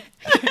 girl. Right.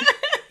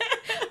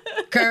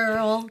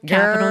 Girl.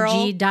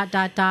 Capital G ...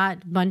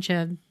 bunch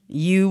of...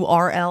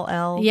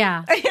 URLL.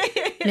 Yeah.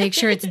 Make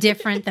sure it's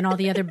different than all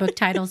the other book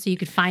titles so you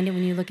could find it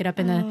when you look it up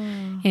in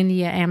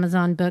the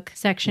Amazon book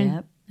section.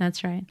 Yep.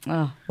 That's right.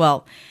 Oh,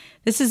 well...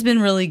 This has been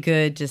really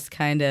good. Just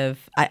kind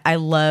of, I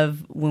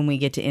love when we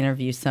get to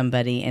interview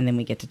somebody and then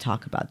we get to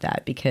talk about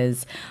that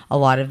because a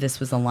lot of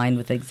this was aligned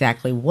with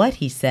exactly what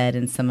he said,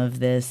 and some of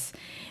this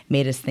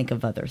made us think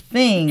of other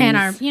things and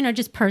our,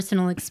 just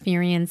personal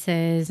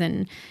experiences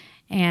and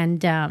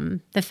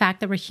the fact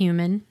that we're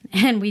human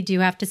and we do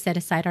have to set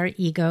aside our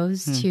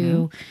egos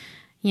to,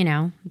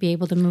 be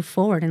able to move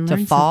forward and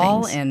learn to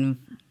fall some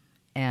things.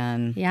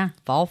 and yeah,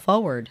 fall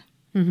forward.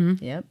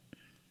 Yep.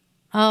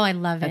 Oh, I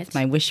love That's it.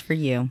 my wish for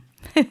you.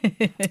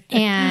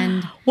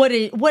 And what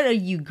are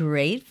you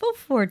grateful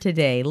for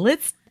today?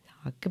 Let's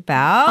talk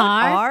about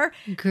our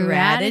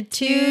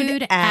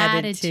gratitude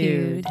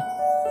attitude.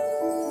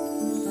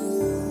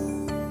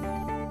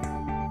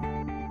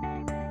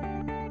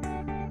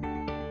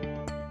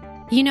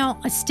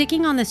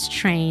 Sticking on this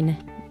train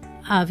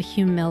of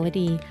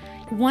humility.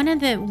 One of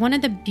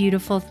the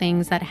beautiful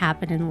things that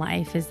happen in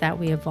life is that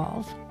we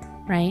evolve,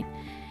 right?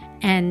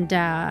 And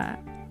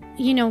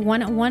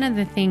one of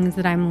the things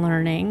that I'm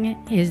learning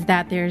is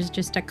that there's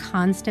just a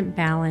constant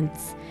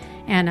balance.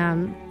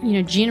 And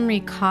Gina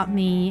Marie caught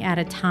me at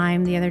a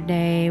time the other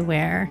day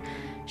where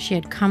she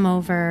had come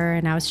over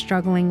and I was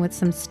struggling with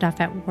some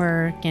stuff at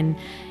work and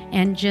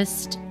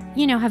just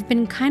have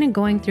been kind of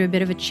going through a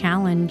bit of a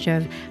challenge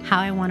of how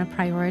I want to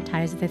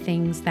prioritize the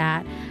things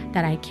that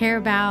I care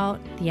about,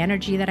 the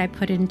energy that I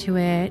put into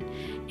it.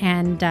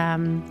 And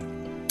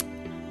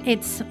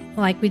it's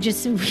like we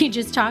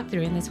just talked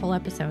through in this whole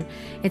episode.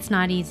 It's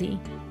not easy.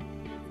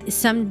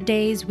 Some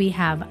days we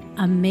have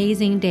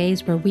amazing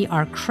days where we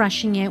are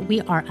crushing it. We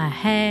are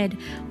ahead.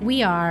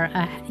 We are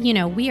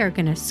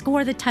going to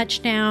score the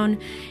touchdown.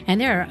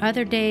 And there are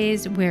other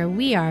days where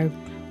we are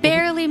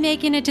barely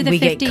making it to the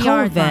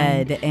 50-yard line.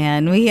 We get COVID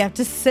and we have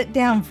to sit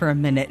down for a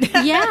minute.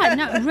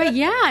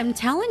 I'm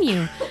telling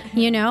you.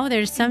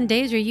 There's some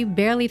days where you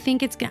barely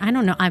think it's I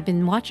don't know. I've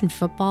been watching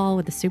football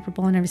with the Super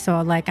Bowl and everything, so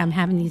I'm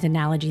having these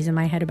analogies in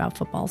my head about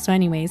football. So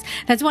anyways,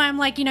 that's why I'm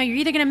like, you're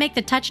either going to make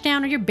the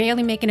touchdown or you're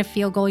barely making a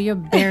field goal. You're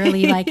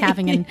barely like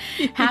having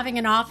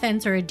an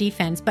offense or a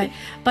defense. But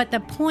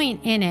the point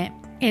in it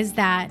is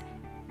that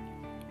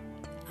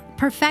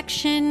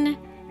perfection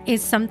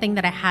is something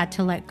that I had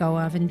to let go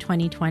of in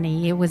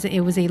 2020. It was a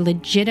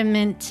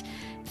legitimate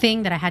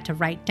thing that I had to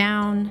write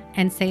down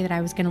and say that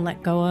I was going to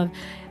let go of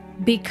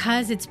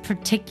because it's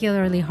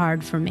particularly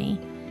hard for me.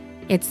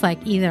 It's like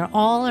either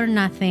all or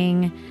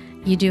nothing.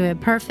 You do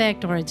it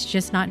perfect or it's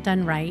just not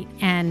done right.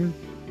 And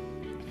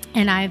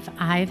I've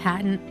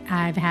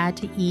had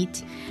to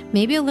eat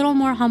maybe a little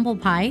more humble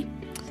pie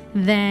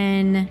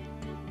than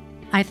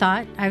I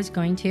thought I was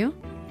going to.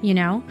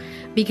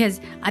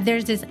 Because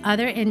there's this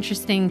other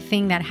interesting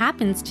thing that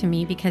happens to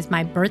me because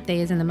my birthday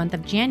is in the month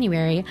of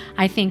January.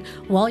 I think,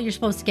 well, you're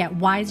supposed to get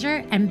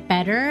wiser and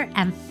better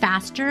and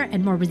faster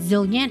and more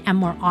resilient and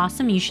more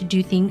awesome. You should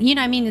do things,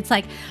 It's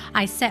like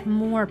I set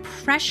more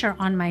pressure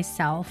on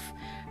myself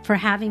for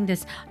having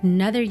this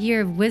another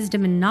year of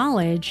wisdom and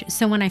knowledge.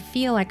 So when I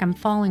feel like I'm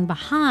falling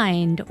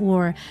behind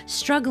or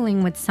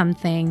struggling with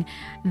something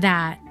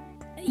that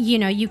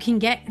you can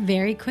get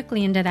very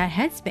quickly into that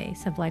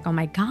headspace of like, oh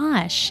my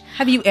gosh.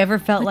 Have you ever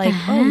felt like,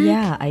 oh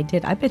yeah, I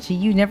did? I bet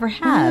you never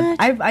have.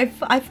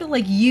 I feel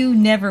like you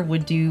never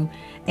would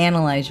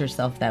analyze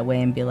yourself that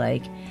way and be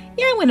like,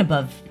 yeah, I went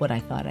above what I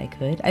thought I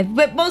could.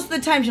 But most of the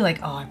times you're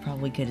like, oh, I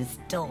probably could have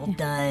still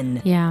done.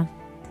 Yeah.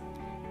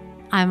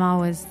 I'm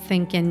always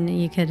thinking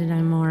you could have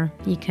done more.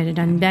 You could have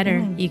done better.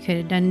 You could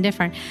have done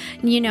different.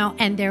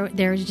 And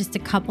there was just a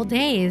couple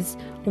days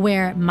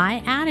where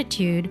my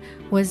attitude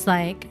was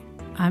like,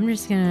 I'm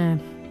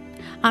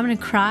gonna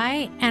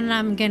cry and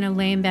I'm gonna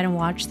lay in bed and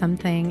watch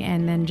something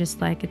and then just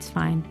like, it's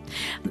fine.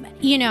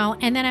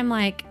 And then I'm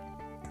like,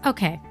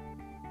 okay.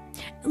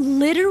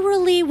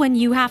 Literally when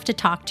you have to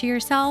talk to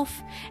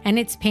yourself and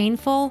it's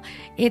painful,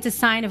 it's a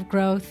sign of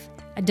growth,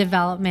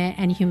 development,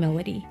 and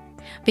humility.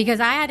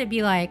 Because I had to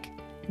be like,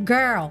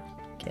 girl,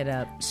 get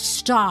up.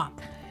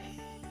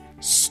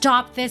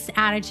 Stop this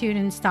attitude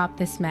and stop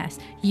this mess.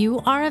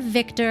 You are a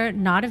victor,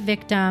 not a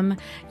victim.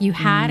 You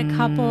had a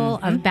couple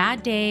of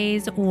bad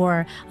days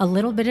or a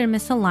little bit of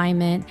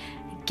misalignment.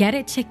 Get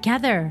it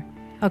together.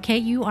 Okay?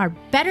 You are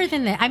better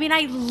than that. I mean,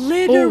 I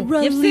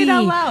literally you say it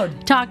out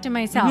loud. Talk to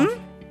myself.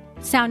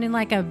 Sounding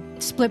like a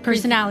split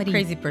personality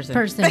crazy person.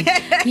 But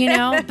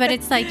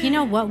it's like,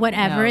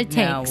 whatever it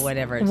takes.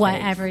 Whatever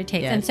it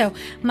takes. Yes. And so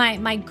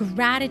my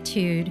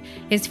gratitude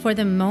is for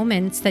the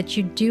moments that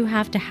you do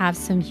have to have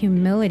some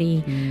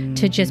humility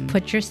to just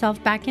put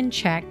yourself back in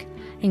check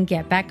and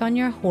get back on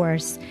your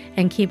horse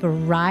and keep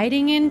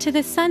riding into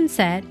the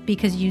sunset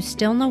because you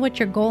still know what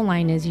your goal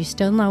line is. You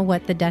still know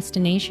what the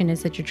destination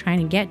is that you're trying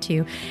to get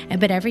to.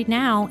 But every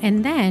now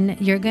and then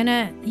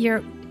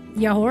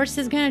your horse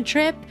is going to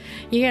trip.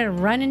 You're going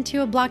to run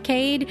into a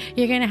blockade.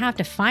 You're going to have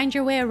to find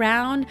your way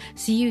around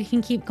so you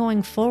can keep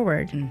going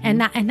forward.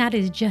 And that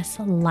is just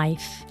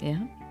life. Yeah.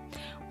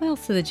 Well,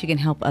 so that you can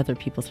help other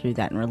people through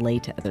that and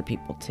relate to other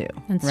people too.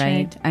 That's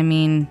right. I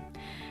mean,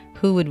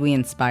 who would we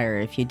inspire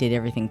if you did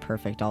everything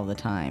perfect all the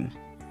time?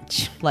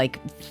 Like,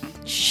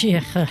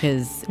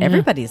 because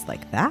everybody's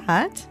like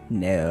that.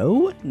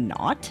 No,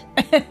 not.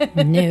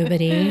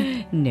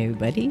 Nobody.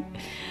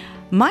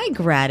 My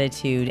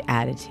gratitude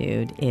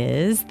attitude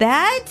is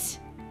that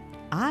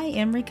I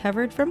am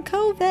recovered from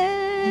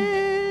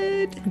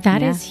COVID.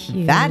 That is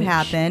huge. That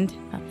happened.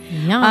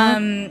 Yeah.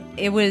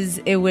 It was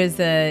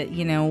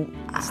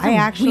I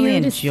actually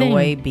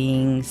enjoy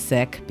being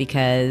sick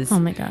because oh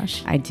my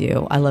gosh, I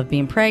do. I love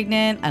being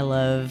pregnant. I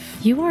love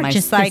my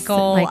just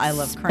cycle. This, I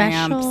love special...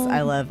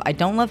 cramps. I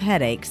don't love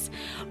headaches,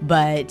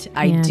 but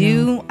I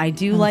do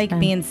like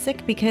being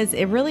sick because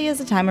it really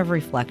is a time of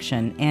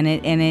reflection, and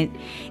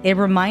it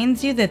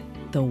reminds you that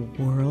the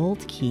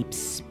world keeps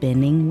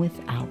spinning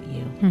without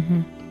you.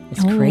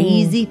 This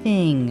crazy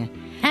thing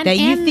that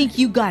you think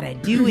you gotta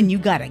do and you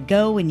gotta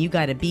go and you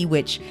gotta be,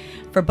 which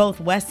for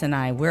both Wes and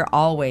I, we're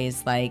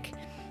always like,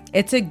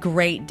 It's a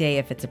great day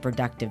if it's a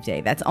productive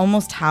day. That's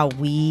almost how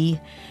we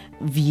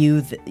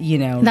view the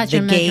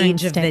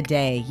gauge of the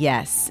day.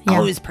 Yes. Yeah.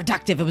 Oh, it was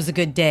productive. It was a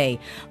good day.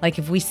 Like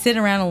if we sit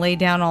around and lay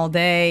down all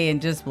day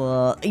and just,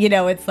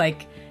 it's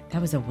like,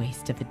 that was a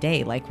waste of a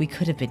day. Like we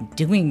could have been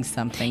doing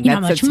something. How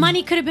much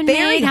money could have been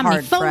made? How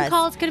many phone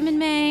calls could have been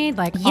made?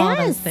 Like all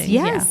those things.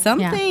 Yes,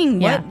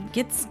 something. Yeah.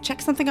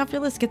 Check something off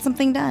your list. Get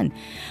something done.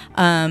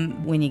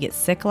 When you get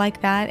sick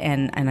like that,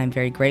 and I'm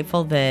very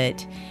grateful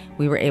that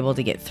we were able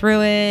to get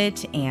through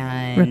it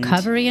and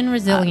recovery and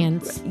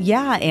resilience.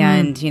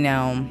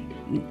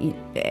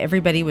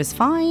 Everybody was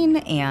fine,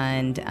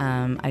 and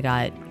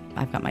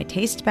I've got my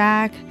taste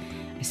back.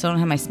 I still don't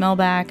have my smell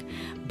back,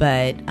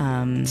 but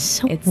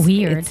it's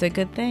weird. It's a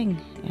good thing.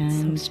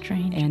 And so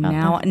strange. And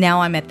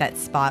now I'm at that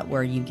spot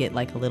where you get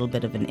like a little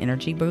bit of an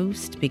energy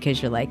boost because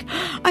you're like,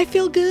 I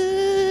feel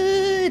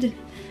good.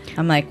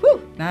 I'm like,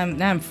 whoo! Now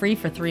I'm free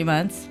for 3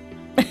 months.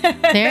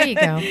 There you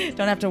go.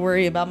 Don't have to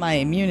worry about my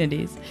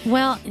immunities.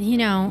 Well,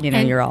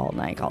 you're all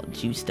like all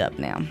juiced up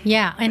now.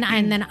 Yeah,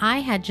 and then I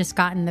had just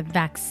gotten the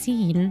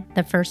vaccine,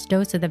 the first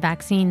dose of the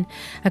vaccine,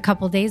 a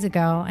couple days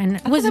ago, and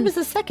it was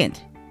the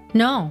second.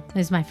 No, it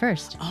was my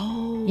first.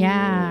 Oh,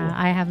 yeah,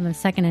 I have the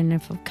second in a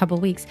couple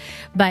weeks,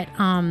 but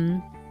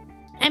and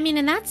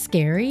that's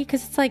scary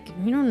because it's like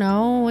you don't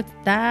know what's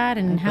that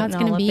and how it's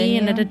going to be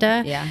and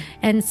Yeah.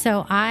 And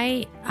so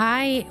I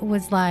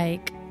was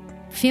like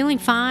feeling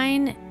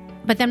fine.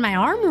 But then my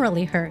arm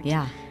really hurt.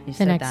 Yeah.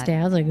 The next day.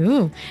 I was like,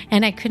 ooh.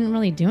 And I couldn't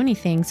really do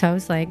anything. So I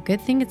was like,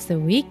 good thing it's the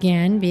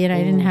weekend, be it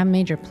I didn't have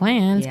major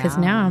plans because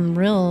now I'm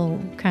real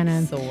kind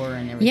of sore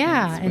and everything.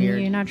 Yeah. And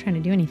you're not trying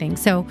to do anything.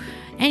 So,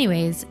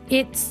 anyways,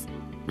 it's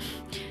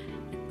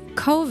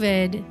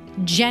COVID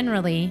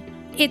generally.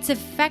 It's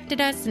affected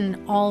us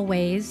in all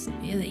ways,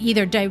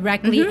 either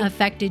directly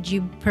affected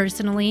you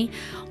personally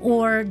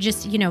or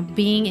just,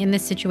 being in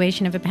this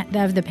situation of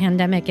the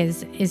pandemic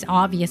is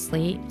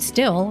obviously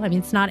still,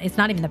 it's not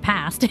even the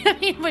past.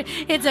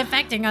 It's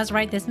affecting us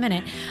right this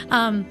minute.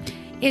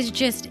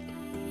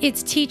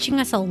 It's teaching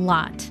us a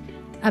lot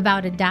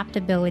about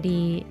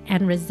adaptability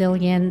and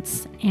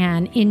resilience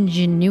and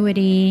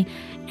ingenuity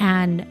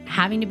and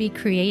having to be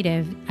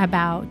creative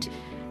about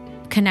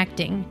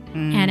connecting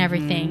and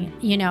everything.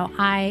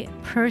 I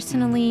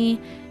personally,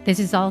 this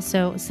is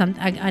also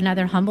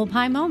another humble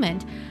pie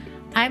moment.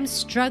 I'm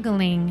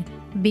struggling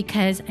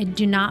because I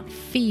do not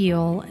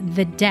feel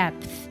the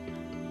depth,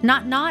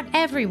 not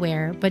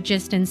everywhere, but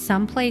just in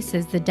some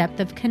places, the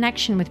depth of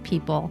connection with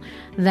people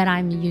that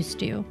I'm used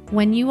to.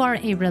 When you are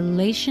a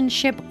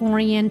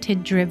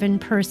relationship-oriented, driven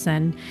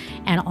person,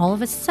 and all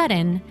of a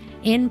sudden,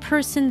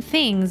 in-person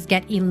things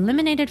get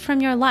eliminated from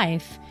your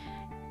life,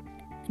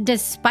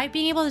 despite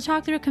being able to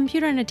talk through a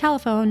computer and a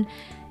telephone,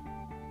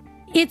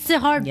 it's a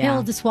hard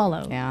pill to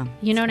swallow. Yeah.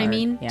 You know what I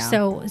mean? Yeah.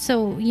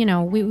 So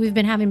we've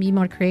been having to be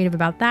more creative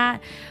about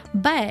that.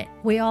 But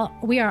we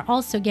are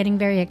also getting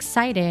very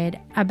excited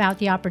about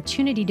the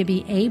opportunity to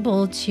be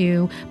able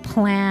to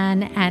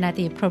plan and at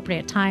the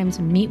appropriate times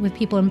meet with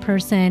people in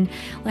person,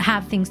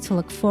 have things to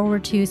look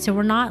forward to. So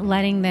we're not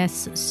letting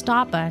this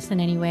stop us in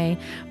any way,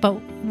 but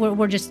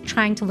we're just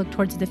trying to look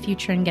towards the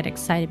future and get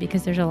excited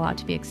because there's a lot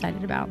to be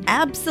excited about.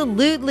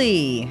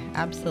 Absolutely.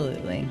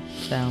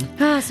 So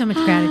much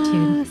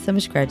gratitude. So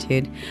much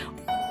gratitude.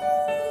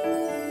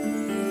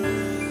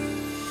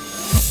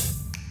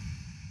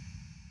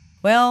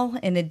 Well,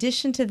 in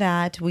addition to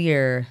that, we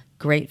are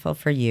grateful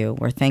for you.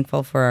 We're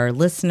thankful for our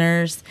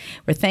listeners.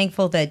 We're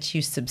thankful that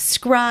you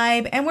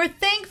subscribe, and we're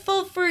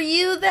thankful for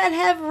you that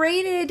have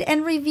rated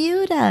and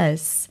reviewed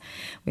us.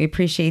 We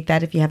appreciate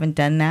that. If you haven't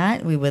done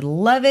that, we would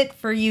love it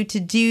for you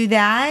to do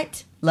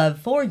that. Love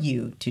for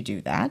you to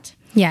do that.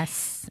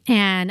 Yes.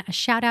 And a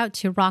shout out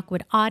to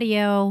Rockwood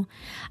Audio,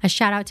 a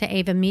shout out to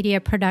Ava Media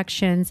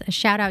Productions, a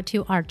shout out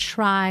to our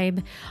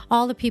tribe,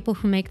 all the people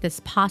who make this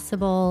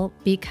possible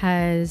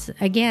because,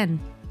 again,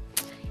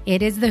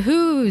 it is the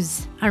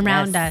who's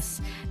around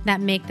us that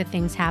make the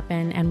things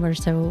happen. And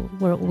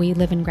we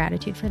live in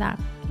gratitude for that.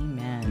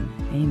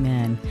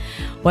 Amen.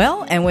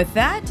 Well, and with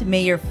that,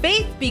 may your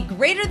faith be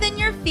greater than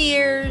your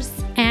fears.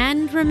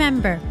 And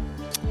remember,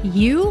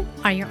 you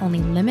are your only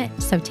limit,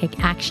 so take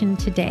action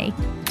today.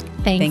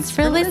 Thanks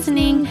for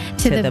listening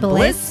to the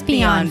Bliss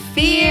Beyond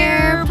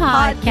Fear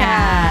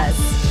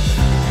podcast.